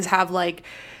 I always have like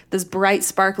this bright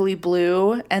sparkly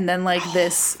blue and then like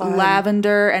this fun.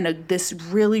 lavender and this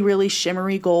really, really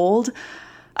shimmery gold.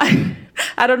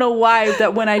 I don't know why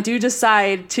that when I do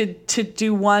decide to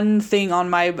do one thing on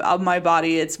my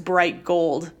body, it's bright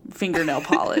gold fingernail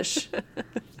polish.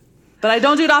 But I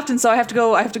don't do it often, so I have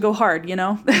to go hard,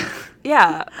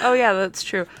 Yeah. Oh, yeah, that's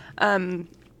true.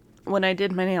 When I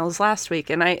did my nails last week,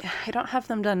 and I don't have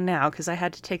them done now because I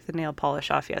had to take the nail polish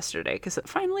off yesterday because it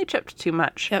finally chipped too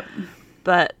much. Yep.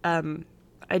 But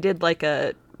I did like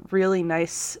a really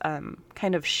nice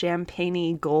kind of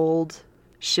champagne-y gold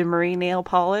shimmery nail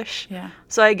polish. Yeah.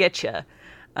 So I get you.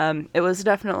 It was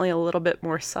definitely a little bit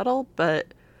more subtle, but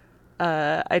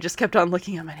I just kept on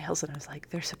looking at my nails and I was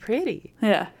like, they're so pretty.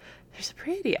 Yeah. They're so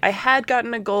pretty. I had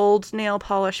gotten a gold nail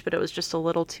polish, but it was just a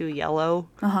little too yellow.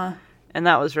 Uh-huh. And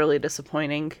that was really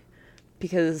disappointing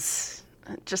because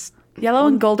just Yellow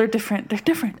and gold are different. They're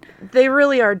different. they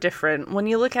really are different. When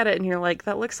you look at it and you're like,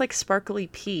 that looks like sparkly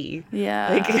pea.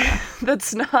 Yeah. Like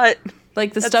that's not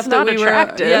Like the that's stuff that not we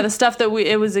attractive. were, the stuff that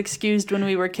it was excused when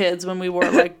we were kids when we wore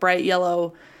like bright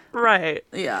yellow. right.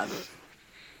 Yeah.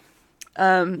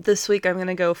 This week I'm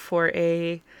gonna go for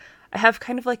I have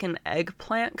kind of like an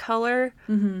eggplant color,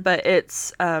 but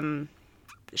it's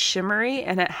shimmery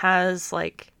and it has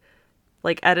like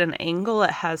at an angle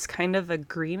it has kind of a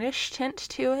greenish tint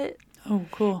to it. Oh,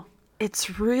 cool.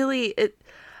 It's really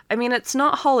it's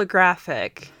not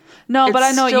holographic. No, but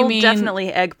I know what you still mean.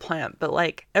 definitely eggplant, but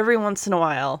like every once in a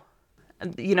while,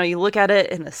 you look at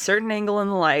it in a certain angle in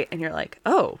the light and you're like,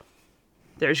 oh,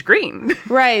 there's green.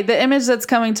 Right. The image that's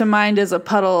coming to mind is a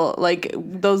puddle, like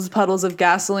those puddles of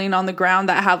gasoline on the ground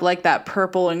that have like that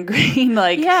purple and green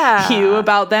hue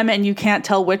about them, and you can't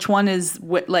tell which one is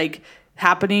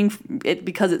happening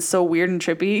because it's so weird and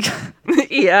trippy.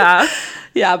 Yeah.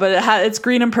 Yeah, but it's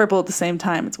green and purple at the same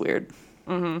time. It's weird.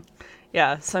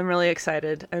 Yeah, so I'm really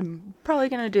excited. I'm probably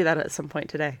going to do that at some point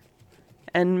today.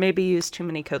 And maybe use too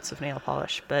many coats of nail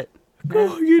polish, but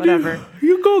whatever.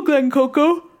 You go, Glen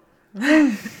Coco.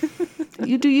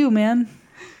 You do you, man.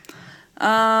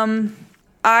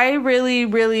 I really,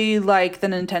 really like the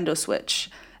Nintendo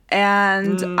Switch.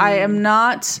 And I am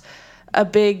not a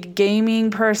big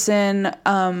gaming person,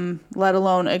 let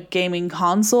alone a gaming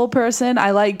console person.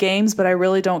 I like games, but I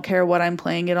really don't care what I'm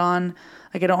playing it on.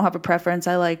 Like, I don't have a preference.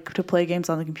 I like to play games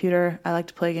on the computer. I like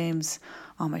to play games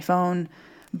on my phone.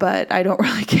 But I don't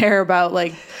really care about,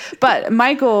 But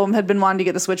Michael had been wanting to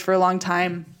get the Switch for a long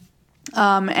time.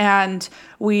 And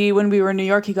when we were in New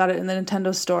York, he got it in the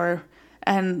Nintendo store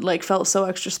and, felt so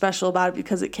extra special about it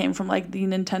because it came from, the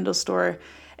Nintendo store.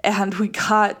 And we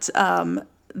got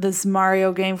this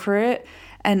Mario game for it.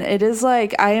 And it is, I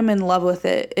am in love with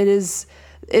it. It is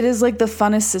the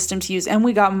funnest system to use. And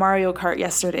we got Mario Kart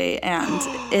yesterday, and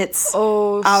it's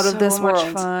out of this world.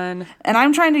 Much fun. And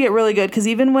I'm trying to get really good because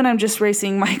even when I'm just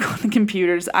racing Michael on the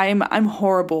computers, I'm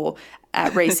horrible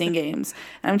at racing games.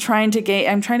 And I'm trying to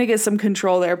get some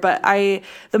control there. But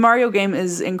the Mario game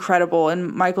is incredible,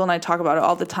 and Michael and I talk about it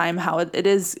all the time. How it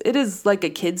is like a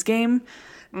kid's game.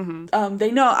 Mm-hmm.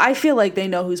 They know. I feel like they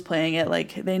know who's playing it.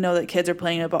 They know that kids are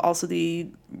playing it, but also the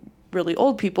really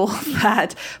old people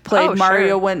that played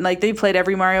Mario when they played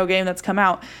every Mario game that's come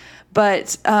out.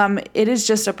 But it is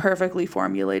just a perfectly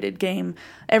formulated game.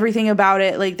 Everything about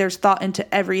it, there's thought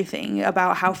into everything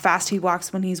about how fast he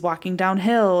walks when he's walking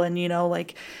downhill. And,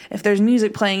 if there's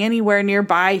music playing anywhere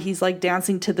nearby, he's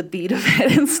dancing to the beat of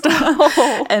it and stuff.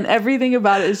 Oh. And everything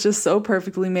about it is just so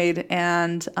perfectly made.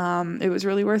 And it was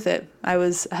really worth it. I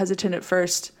was hesitant at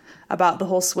first about the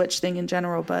whole Switch thing in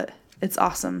general, but It's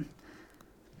awesome.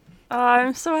 Oh,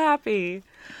 I'm so happy.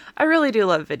 I really do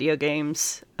love video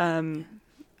games.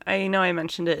 I know I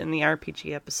mentioned it in the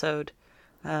RPG episode,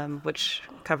 which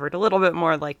covered a little bit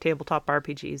more like tabletop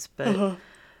RPGs, but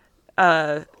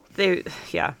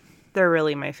they're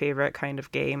really my favorite kind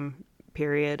of game,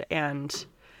 period. And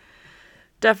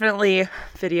definitely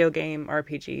video game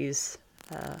RPGs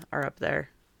are up there.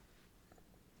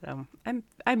 So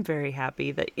I'm very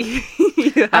happy that you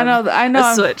have I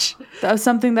know a Switch. That was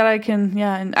something that I can,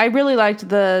 and I really liked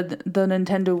the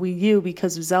Nintendo Wii U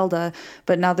because of Zelda,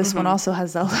 but now this one also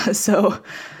has Zelda, so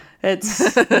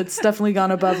it's definitely gone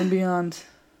above and beyond.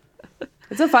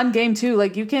 It's a fun game too.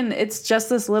 Like it's just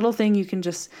this little thing you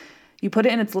put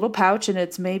it in its little pouch and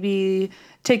it's maybe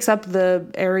takes up the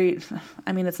area.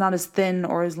 I mean, it's not as thin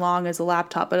or as long as a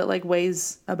laptop, but it like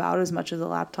weighs about as much as a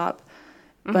laptop.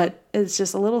 But it's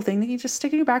just a little thing that you just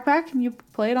stick in your backpack and you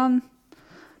play it on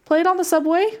the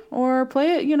subway or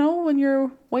play it, when you're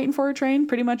waiting for a train.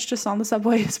 Pretty much just on the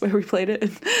subway is where we played it.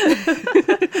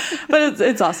 But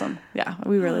it's awesome. Yeah,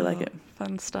 we really like it.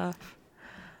 Fun stuff.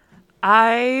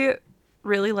 I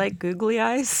really like googly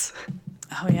eyes.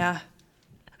 Oh, yeah.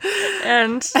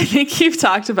 And I think you've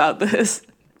talked about this.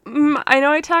 I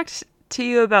know I talked to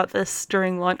you about this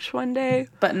during lunch one day.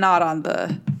 But not on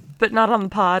the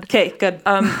pod. Okay, good.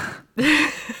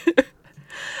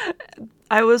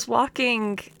 I was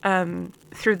walking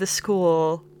through the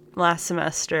school last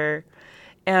semester,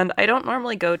 and I don't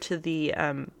normally go to the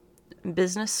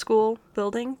business school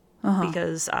building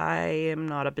because I am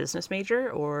not a business major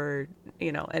or,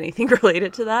 anything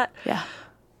related to that. Yeah.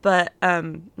 But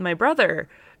my brother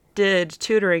did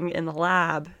tutoring in the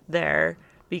lab there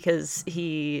because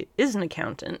he is an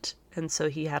accountant, and so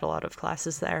he had a lot of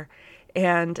classes there.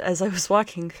 And as I was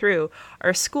walking through,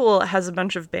 our school has a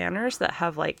bunch of banners that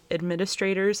have like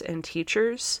administrators and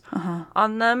teachers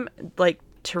on them, like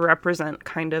to represent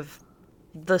kind of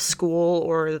the school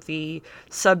or the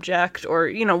subject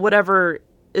or, whatever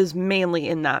is mainly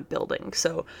in that building.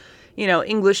 So,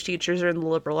 English teachers are in the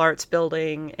liberal arts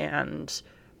building and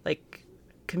like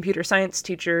computer science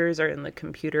teachers are in the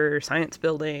computer science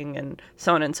building and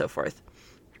so on and so forth.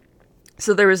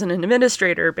 So there was an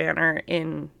administrator banner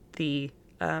in the,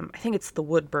 I think it's the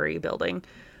Woodbury building.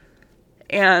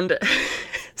 And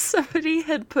somebody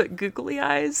had put googly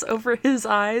eyes over his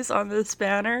eyes on this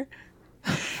banner.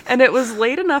 And it was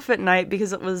late enough at night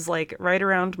because it was like right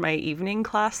around my evening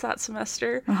class that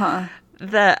semester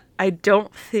that I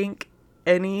don't think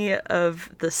any of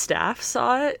the staff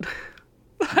saw it.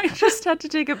 I just had to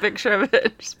take a picture of it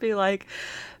and just be like,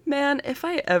 man, if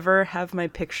I ever have my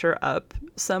picture up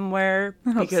somewhere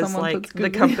because like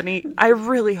the company, I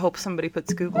really hope somebody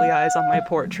puts googly eyes on my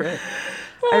portrait.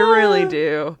 I really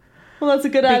do. Well, that's a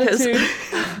good attitude.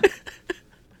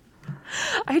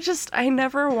 I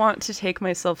never want to take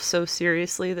myself so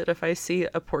seriously that if I see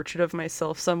a portrait of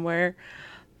myself somewhere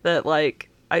that like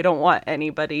I don't want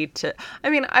anybody to, I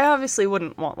mean, I obviously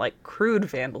wouldn't want like crude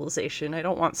vandalization. I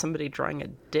don't want somebody drawing a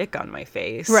dick on my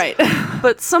face. Right.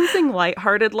 But something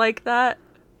lighthearted like that,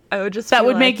 I would just that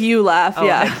would make you laugh. Oh,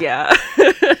 yeah. heck yeah.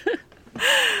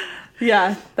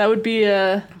 Yeah, that would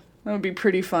be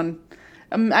pretty fun.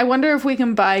 I wonder if we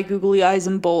can buy googly eyes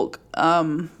in bulk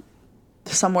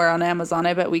somewhere on Amazon.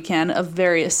 I bet we can, of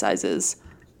various sizes.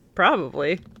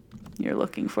 Probably. You're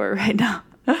looking for it right now.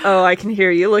 Oh, I can hear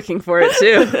you looking for it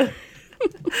too.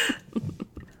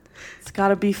 It's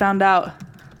gotta be found out.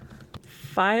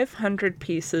 500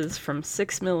 pieces from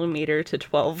 6mm to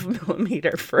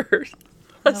 12mm for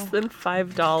less than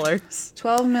 $5.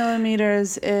 12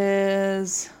 millimeters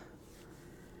is,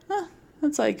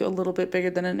 that's like a little bit bigger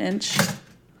than an inch.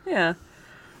 Yeah.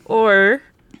 Or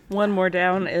one more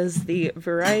down is the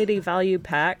Variety Value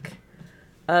Pack,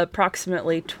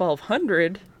 approximately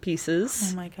 1,200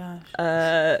 pieces. Oh my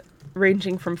gosh.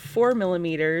 Ranging from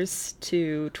 4mm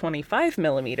to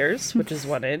 25mm, which is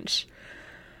 1 inch.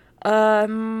 For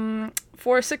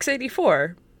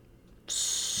 $6.84.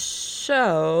 So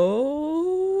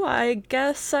I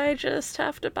guess I just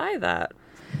have to buy that.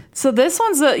 So this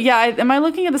one's am I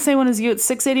looking at the same one as you? It's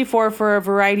 $6.84 for a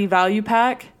Variety Value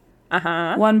Pack.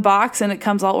 One box and it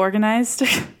comes all organized.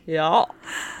 Yeah.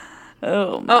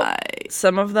 Oh my. Oh,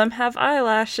 some of them have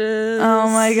eyelashes. Oh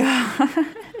my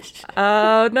gosh.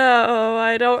 Oh no,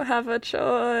 I don't have a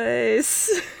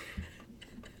choice.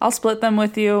 I'll split them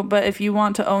with you, but if you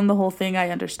want to own the whole thing, I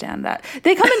understand that.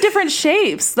 They come in different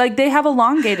shapes. Like they have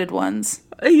elongated ones.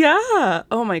 Yeah.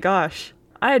 Oh my gosh.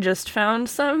 I just found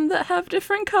some that have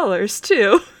different colors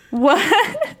too.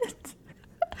 What?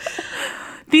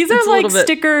 These are like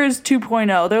stickers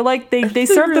 2.0. They're like they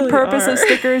serve really the purpose are. of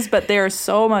stickers, but they are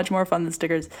so much more fun than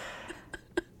stickers.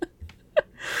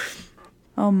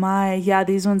 Oh my, yeah,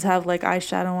 these ones have like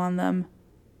eyeshadow on them.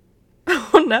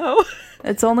 Oh no.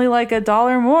 It's only like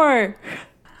 $1 more.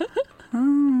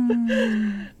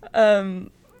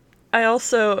 I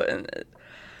also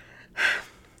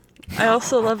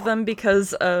love them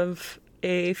because of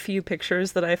a few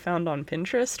pictures that I found on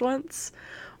Pinterest once,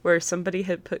 where somebody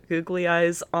had put googly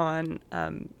eyes on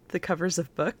the covers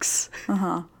of books.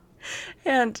 Uh-huh.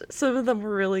 And some of them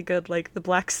were really good, like the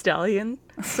Black Stallion.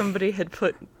 Somebody had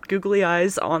put googly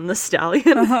eyes on the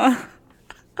stallion. Uh-huh.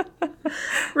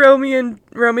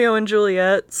 Romeo and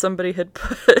Juliet, somebody had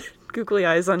put googly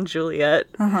eyes on Juliet.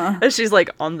 Uh-huh. And she's like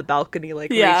on the balcony,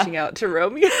 like reaching out to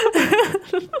Romeo.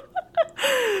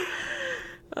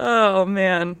 Oh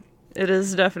man, it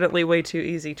is definitely way too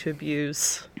easy to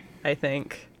abuse, I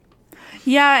think.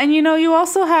 Yeah, and you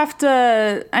also have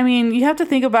to, you have to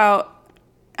think about,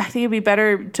 I think it'd be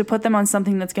better to put them on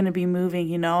something that's going to be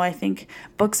moving, I think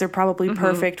books are probably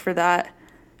perfect for that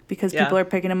because people are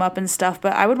picking them up and stuff,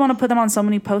 but I would want to put them on so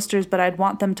many posters, but I'd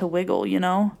want them to wiggle,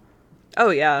 Oh,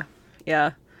 yeah.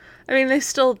 Yeah. I mean, they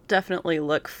still definitely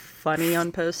look funny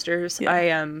on posters.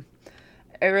 Yeah.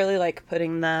 I really like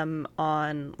putting them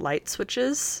on light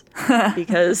switches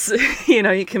because,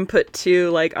 you can put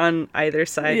two like on either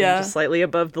side and just slightly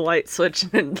above the light switch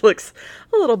and it looks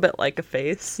a little bit like a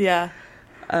face. Yeah.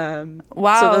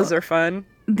 Wow. So those are fun.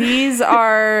 These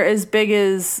are as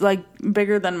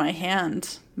bigger than my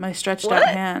hand, my stretched out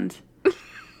hand.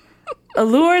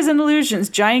 Allures and Illusions,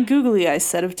 giant googly eyes,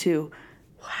 set of 2.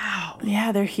 Wow.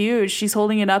 Yeah, they're huge. She's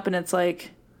holding it up and it's like,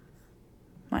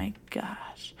 my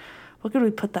gosh. What could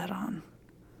we put that on?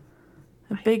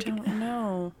 I don't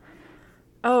know.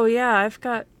 Oh, yeah, I've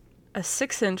got a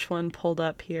 6-inch one pulled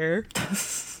up here.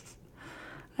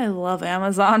 I love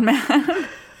Amazon, man.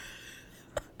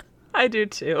 I do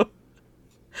too.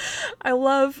 I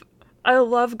love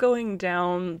going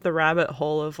down the rabbit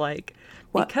hole of like,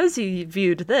 because you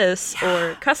viewed this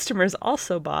or customers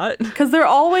also bought. Because they're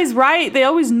always right. They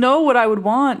always know what I would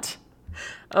want.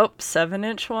 Oh,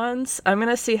 7-inch ones. I'm going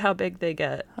to see how big they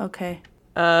get. Okay.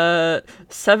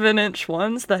 7-inch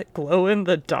ones that glow in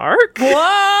the dark.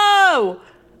 Whoa!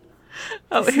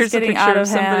 Here's a picture of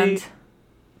somebody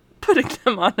putting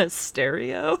them on a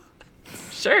stereo.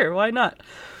 Sure, why not?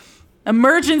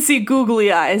 Emergency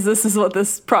googly eyes. This is what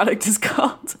this product is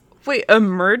called. Wait,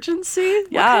 emergency?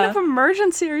 Yeah. What kind of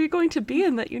emergency are you going to be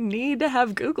in that you need to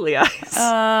have googly eyes?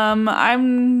 I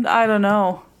don't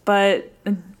know, but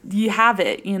you have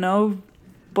it,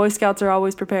 Boy Scouts are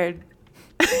always prepared.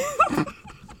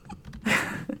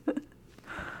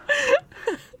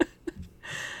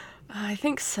 I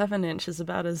think 7-inch is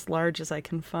about as large as I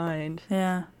can find.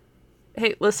 Yeah.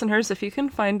 Hey, listeners, if you can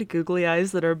find googly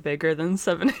eyes that are bigger than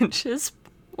 7 inches,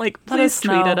 please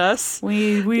tweet at us.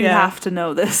 We have to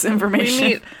know this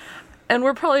information. And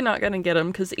we're probably not going to get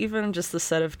them because even just the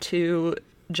set of 2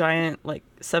 giant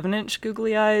 7-inch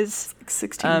googly eyes, it's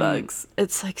like $16.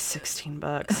 It's like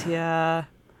 $16. Yeah.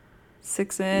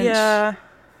 6-inch. Yeah.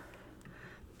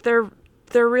 They're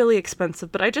really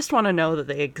expensive, but I just want to know that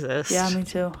they exist. Yeah, me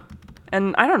too.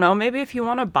 And I don't know, maybe if you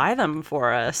want to buy them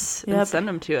for us and send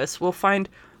them to us,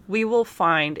 we will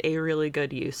find a really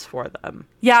good use for them.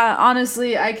 Yeah,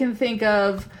 honestly, I can think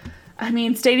of,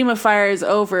 Stadium of Fire is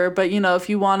over, but if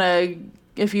you want to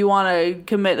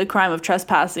commit the crime of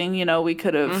trespassing, we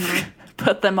could have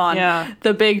put them on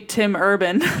the big Tim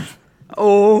Urban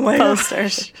poster.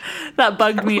 Gosh. That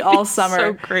bugged me all summer.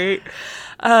 So great.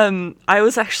 I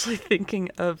was actually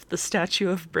thinking of the statue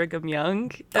of Brigham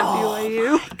Young at BYU.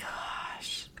 Oh my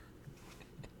gosh.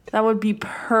 That would be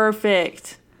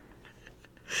perfect.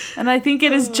 And I think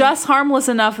it is just harmless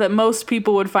enough that most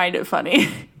people would find it funny.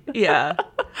 Yeah.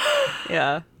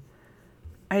 Yeah.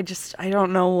 I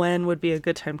don't know when would be a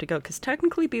good time to go, because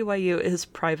technically BYU is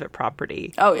private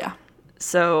property. Oh, yeah.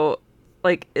 So,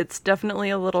 it's definitely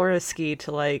a little risky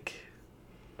to,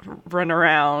 run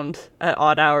around at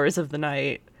odd hours of the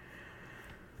night.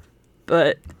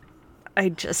 But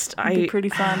it'd be pretty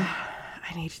fun.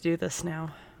 I need to do this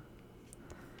now.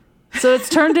 So it's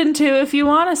turned into, if you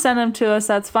want to send them to us,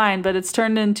 that's fine. But it's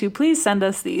turned into, please send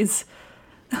us these.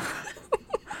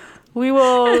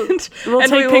 We'll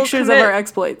take pictures of our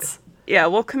exploits. Yeah,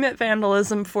 we'll commit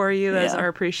vandalism for you as our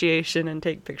appreciation and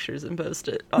take pictures and post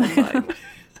it online.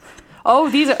 They're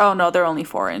only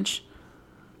 4-inch.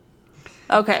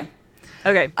 Okay.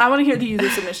 I want to hear the user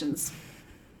submissions.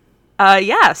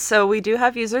 So we do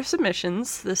have user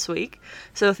submissions this week.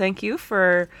 So thank you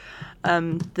for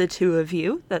the 2 of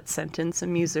you that sent in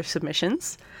some user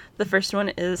submissions. The first one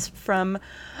is from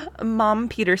Mom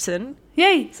Peterson.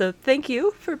 Yay! So thank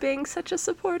you for being such a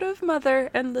supportive mother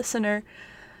and listener.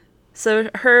 So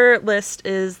her list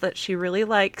is that she really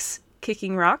likes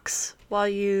kicking rocks while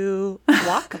you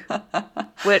walk,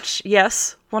 which,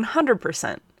 yes,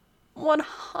 100%.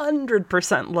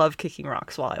 100% love kicking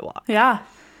rocks while I walk. Yeah.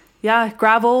 Yeah.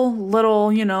 Gravel, little,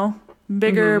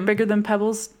 bigger than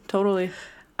pebbles. Totally.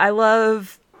 I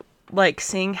love, like,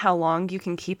 seeing how long you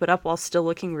can keep it up while still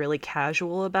looking really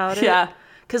casual about it. Yeah.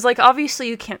 Because, like, obviously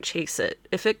you can't chase it.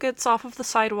 If it gets off of the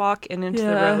sidewalk and into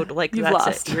the road, like, you've that's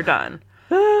lost. it. You're done.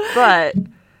 But...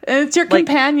 And it's your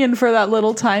companion for that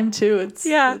little time, too. It's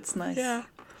nice. Yeah.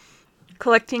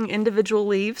 Collecting individual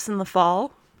leaves in the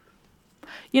fall.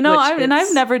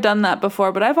 I've never done that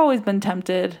before, but I've always been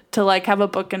tempted to, like, have a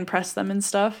book and press them and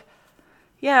stuff.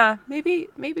 Yeah, maybe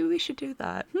we should do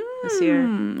that this year.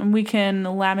 And we can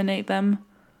laminate them.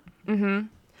 Mm-hmm.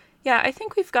 Yeah, I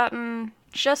think we've gotten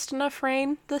just enough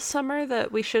rain this summer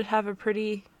that we should have a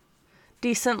pretty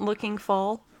decent looking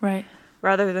fall. Right.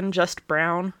 Rather than just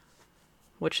brown,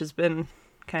 which has been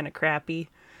kind of crappy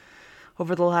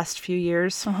over the last few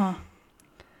years. Uh-huh.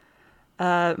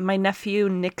 My nephew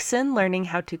Nixon learning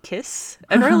how to kiss,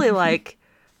 and really like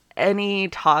any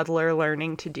toddler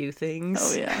learning to do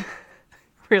things. Oh, yeah.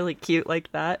 Really cute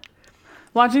like that.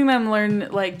 Watching them learn,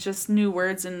 like, just new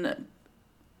words and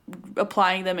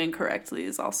applying them incorrectly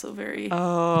is also very...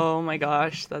 Oh my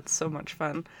gosh, that's so much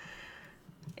fun.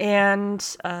 And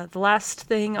the last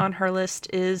thing on her list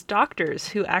is doctors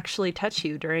who actually touch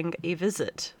you during a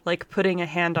visit, like putting a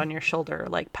hand on your shoulder,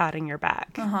 like patting your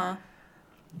back. Uh-huh.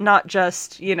 Not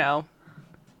just,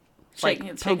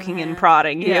 like poking and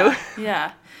prodding you.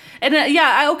 Yeah. And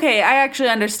I actually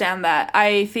understand that.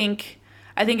 I think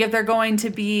if they're going to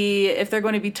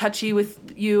be touchy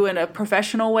with you in a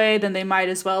professional way, then they might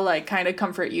as well, like, kind of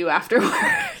comfort you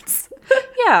afterwards.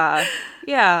 Yeah.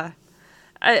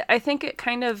 I think it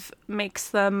kind of makes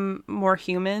them more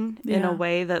human in a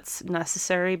way that's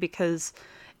necessary, because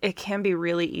it can be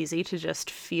really easy to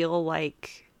just feel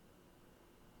like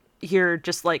you're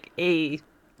just like a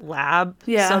lab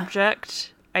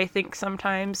subject. I think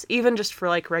sometimes, even just for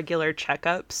like regular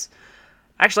checkups.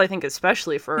 Actually, I think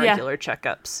especially for regular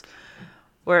checkups,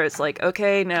 where it's like,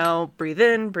 okay, now breathe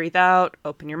in, breathe out,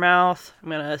 open your mouth. I'm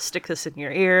going to stick this in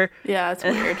your ear. Yeah, it's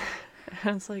weird.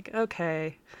 And it's like,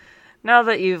 okay, now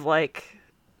that you've like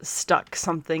stuck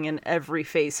something in every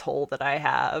face hole that I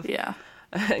have. Yeah.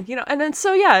 And then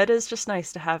so, yeah, it is just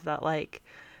nice to have that, like,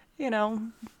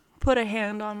 put a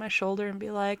hand on my shoulder and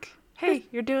be like, hey,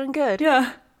 you're doing good.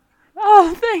 Yeah.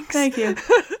 Oh, thanks. Thank you.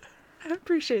 I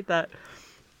appreciate that.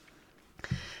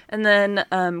 And then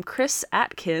Chris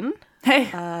Atkin.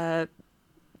 Hey.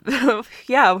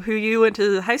 Who you went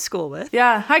to high school with.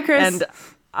 Yeah. Hi, Chris. And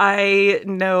I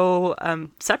know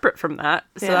separate from that,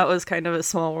 so that was kind of a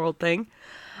small world thing.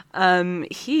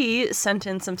 He sent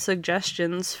in some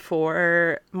suggestions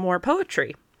for more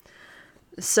poetry.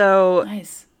 So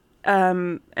nice.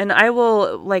 And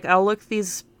I'll look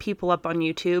these people up on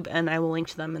YouTube and I will link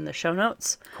to them in the show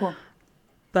notes. Cool.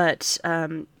 But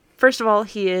first of all,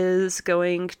 he is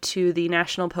going to the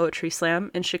National Poetry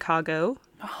Slam in Chicago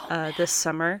this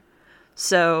summer.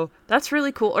 So that's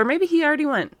really cool. Or maybe he already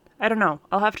went. I don't know.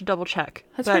 I'll have to double check.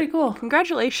 That's pretty cool.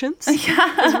 Congratulations.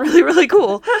 Yeah. That's really, really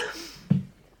cool.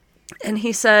 And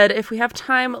he said, if we have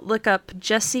time, look up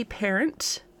Jesse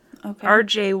Parent,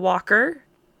 RJ Walker,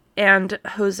 and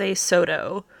Jose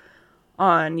Soto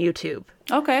on YouTube.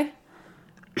 Okay.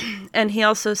 And he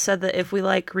also said that if we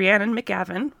like Rhiannon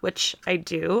McGavin, which I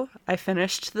do, I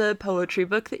finished the poetry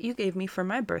book that you gave me for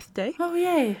my birthday. Oh,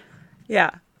 yay.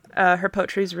 Yeah. Her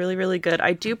poetry is really, really good.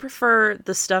 I do prefer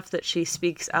the stuff that she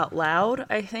speaks out loud,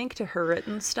 I think, to her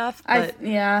written stuff. But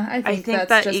I think that's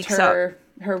that just ekes her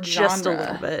out genre. Just a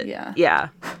little bit. Yeah.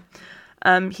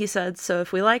 He said, so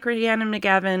if we like Rhiannon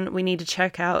McGavin, we need to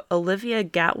check out Olivia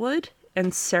Gatwood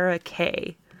and Sarah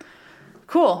Kay.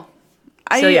 Cool.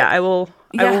 I will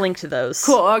link to those.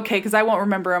 Cool. Okay, because I won't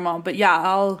remember them all. But yeah,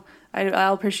 I'll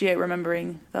appreciate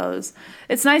remembering those.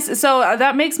 It's nice. So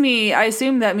that makes me, I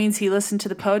assume that means he listened to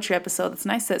the poetry episode. It's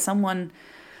nice that someone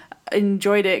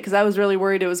enjoyed it, because I was really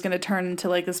worried it was going to turn into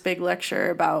like this big lecture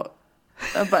about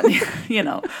But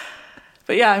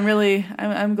yeah,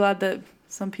 I'm glad that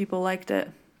some people liked it.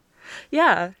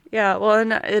 Yeah. Well,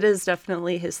 and it is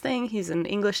definitely his thing. He's an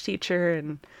English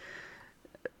teacher,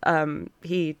 and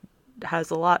he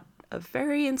has a lot of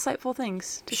very insightful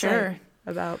things to say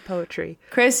about poetry.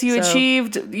 Chris, you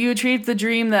achieved the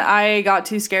dream that I got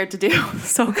too scared to do.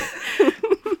 So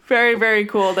very, very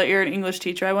cool that you're an English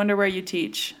teacher. I wonder where you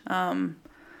teach. Yeah,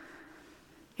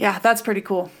 that's pretty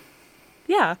cool.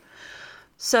 Yeah.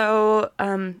 So,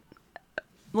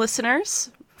 listeners,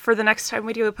 for the next time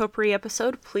we do a potpourri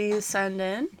episode, please send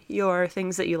in your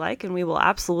things that you like, and we will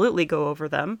absolutely go over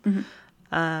them.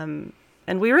 And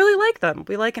we really like them.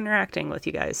 We like interacting with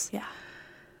you guys. Yeah.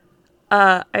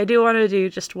 I do want to do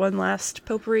just one last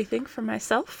potpourri thing for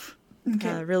myself.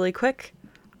 Okay. Really quick.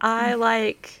 I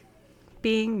like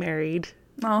being married.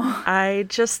 Oh, I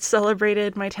just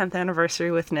celebrated my 10th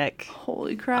anniversary with Nick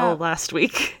holy crap. last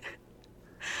week.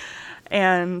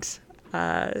 And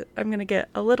I'm going to get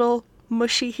a little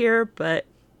mushy here, but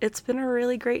it's been a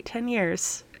really great 10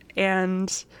 years.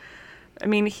 And I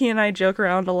mean, he and I joke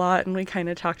around a lot, and we kind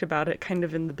of talked about it kind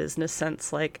of in the business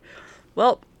sense, like,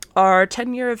 well, our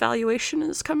 10-year evaluation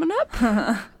is coming up.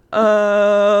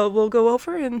 We'll go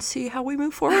over and see how we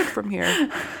move forward from here.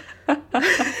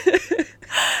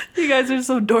 You guys are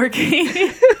so dorky.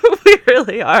 We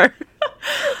really are.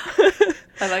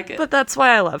 I like it. But that's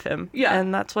why I love him. Yeah.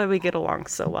 And that's why we get along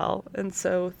so well. And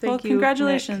so thank you,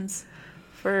 congratulations. Nick,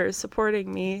 for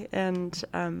supporting me and,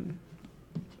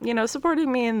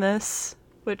 supporting me in this,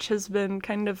 which has been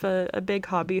kind of a big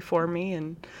hobby for me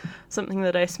and something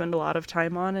that I spend a lot of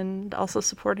time on, and also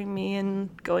supporting me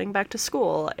in going back to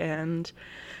school and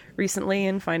recently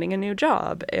in finding a new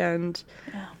job. And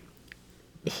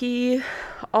he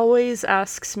always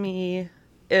asks me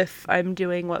if I'm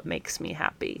doing what makes me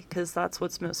happy, because that's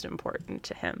what's most important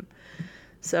to him.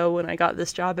 So when I got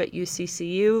this job at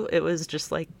UCCU, it was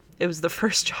just like, it was the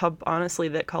first job, honestly,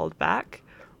 that called back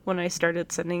when I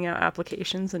started sending out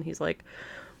applications. And he's like,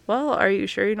 well, are you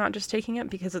sure you're not just taking it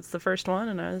because it's the first one?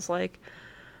 And I was like,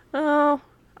 oh,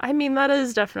 I mean, that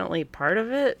is definitely part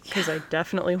of it, because I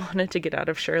definitely wanted to get out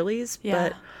of Shirley's. Yeah.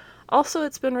 But also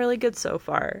it's been really good so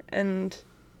far. And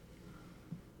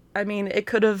I mean, it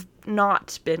could have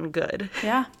not been good.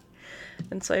 Yeah.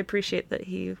 And so I appreciate that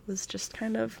he was just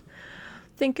kind of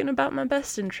thinking about my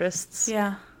best interests.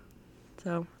 Yeah.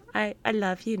 So I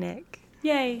love you, Nick.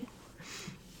 Yay.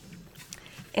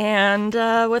 And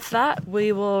with that,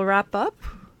 we will wrap up.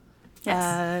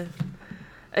 Yes.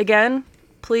 Again,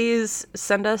 please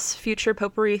send us future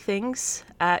potpourri things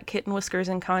at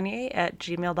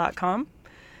kittenwhiskersandkanye@gmail.com.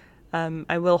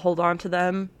 I will hold on to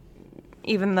them,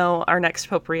 even though our next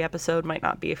potpourri episode might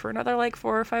not be for another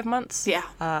 4 or 5 months. Yeah.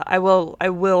 I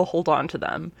will hold on to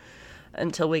them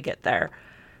until we get there.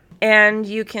 And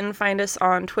you can find us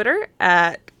on Twitter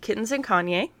at Kittens and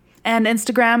Kanye. And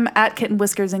Instagram at Kitten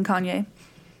Whiskers and Kanye.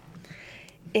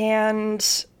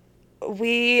 And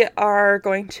we are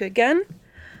going to, again,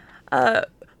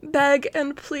 beg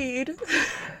and plead.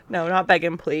 No, not beg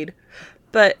and plead.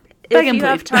 But if you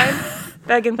have time,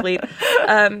 beg and plead.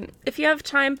 If you have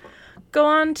time, go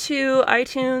on to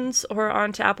iTunes or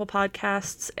onto Apple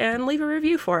Podcasts and leave a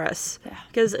review for us. Yeah.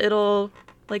 Because it'll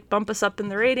bump us up in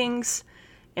the ratings,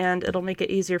 and it'll make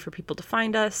it easier for people to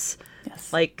find us.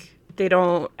 Yes. They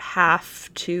don't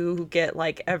have to get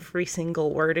every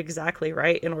single word exactly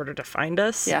right in order to find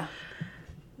us. Yeah.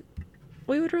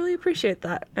 We would really appreciate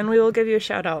that, and we will give you a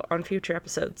shout out on future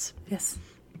episodes. Yes.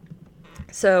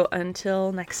 So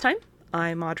until next time,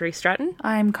 I'm Audrey Stratton.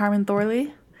 I'm Carmen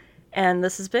Thorley. And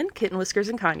this has been Kitten Whiskers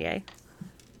and Kanye.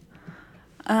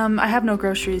 I have no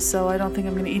groceries, so I don't think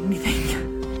I'm going to eat anything.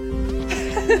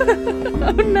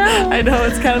 Oh no. I know,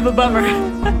 it's kind of a bummer.